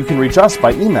 You can reach us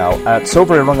by email at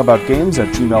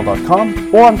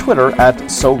soverywrongaboutgames@gmail.com or on Twitter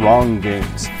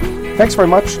 @SoWrongGames. Thanks very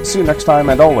much, see you next time,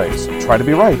 and always, try to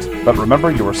be right, but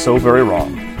remember you are so very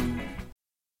wrong.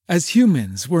 As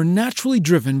humans, we're naturally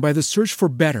driven by the search for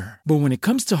better. But when it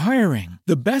comes to hiring,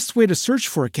 the best way to search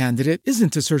for a candidate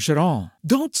isn't to search at all.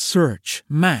 Don't search,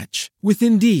 match with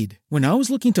Indeed. When I was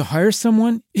looking to hire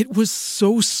someone, it was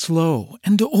so slow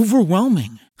and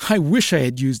overwhelming. I wish I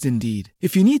had used Indeed.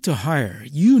 If you need to hire,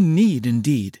 you need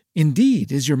Indeed.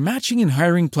 Indeed is your matching and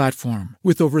hiring platform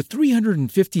with over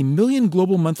 350 million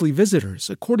global monthly visitors,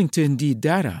 according to Indeed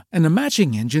data, and a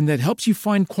matching engine that helps you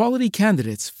find quality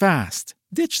candidates fast.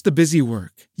 Ditch the busy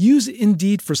work. Use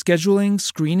Indeed for scheduling,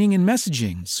 screening, and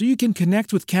messaging so you can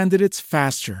connect with candidates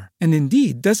faster. And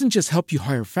Indeed doesn't just help you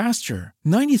hire faster.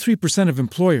 93% of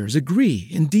employers agree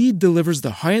Indeed delivers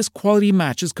the highest quality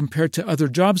matches compared to other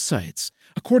job sites,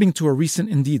 according to a recent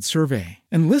Indeed survey.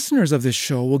 And listeners of this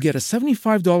show will get a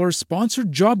 $75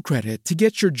 sponsored job credit to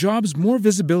get your jobs more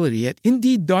visibility at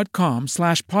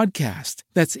Indeed.com/podcast.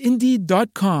 That's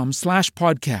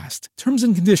Indeed.com/podcast. Terms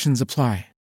and conditions apply.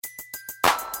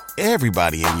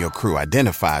 Everybody in your crew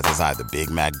identifies as either Big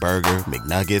Mac Burger,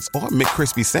 McNuggets, or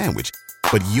McCrispy Sandwich.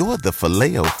 But you're the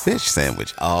Filet-O-Fish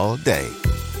Sandwich all day.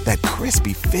 That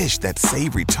crispy fish, that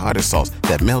savory tartar sauce,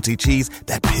 that melty cheese,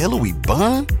 that pillowy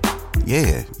bun.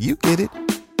 Yeah, you get it.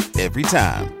 Every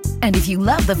time. And if you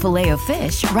love the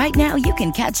Filet-O-Fish, right now you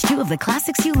can catch two of the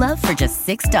classics you love for just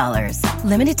 $6.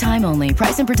 Limited time only.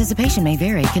 Price and participation may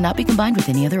vary. Cannot be combined with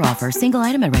any other offer. Single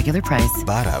item at regular price.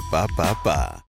 Ba-da-ba-ba-ba.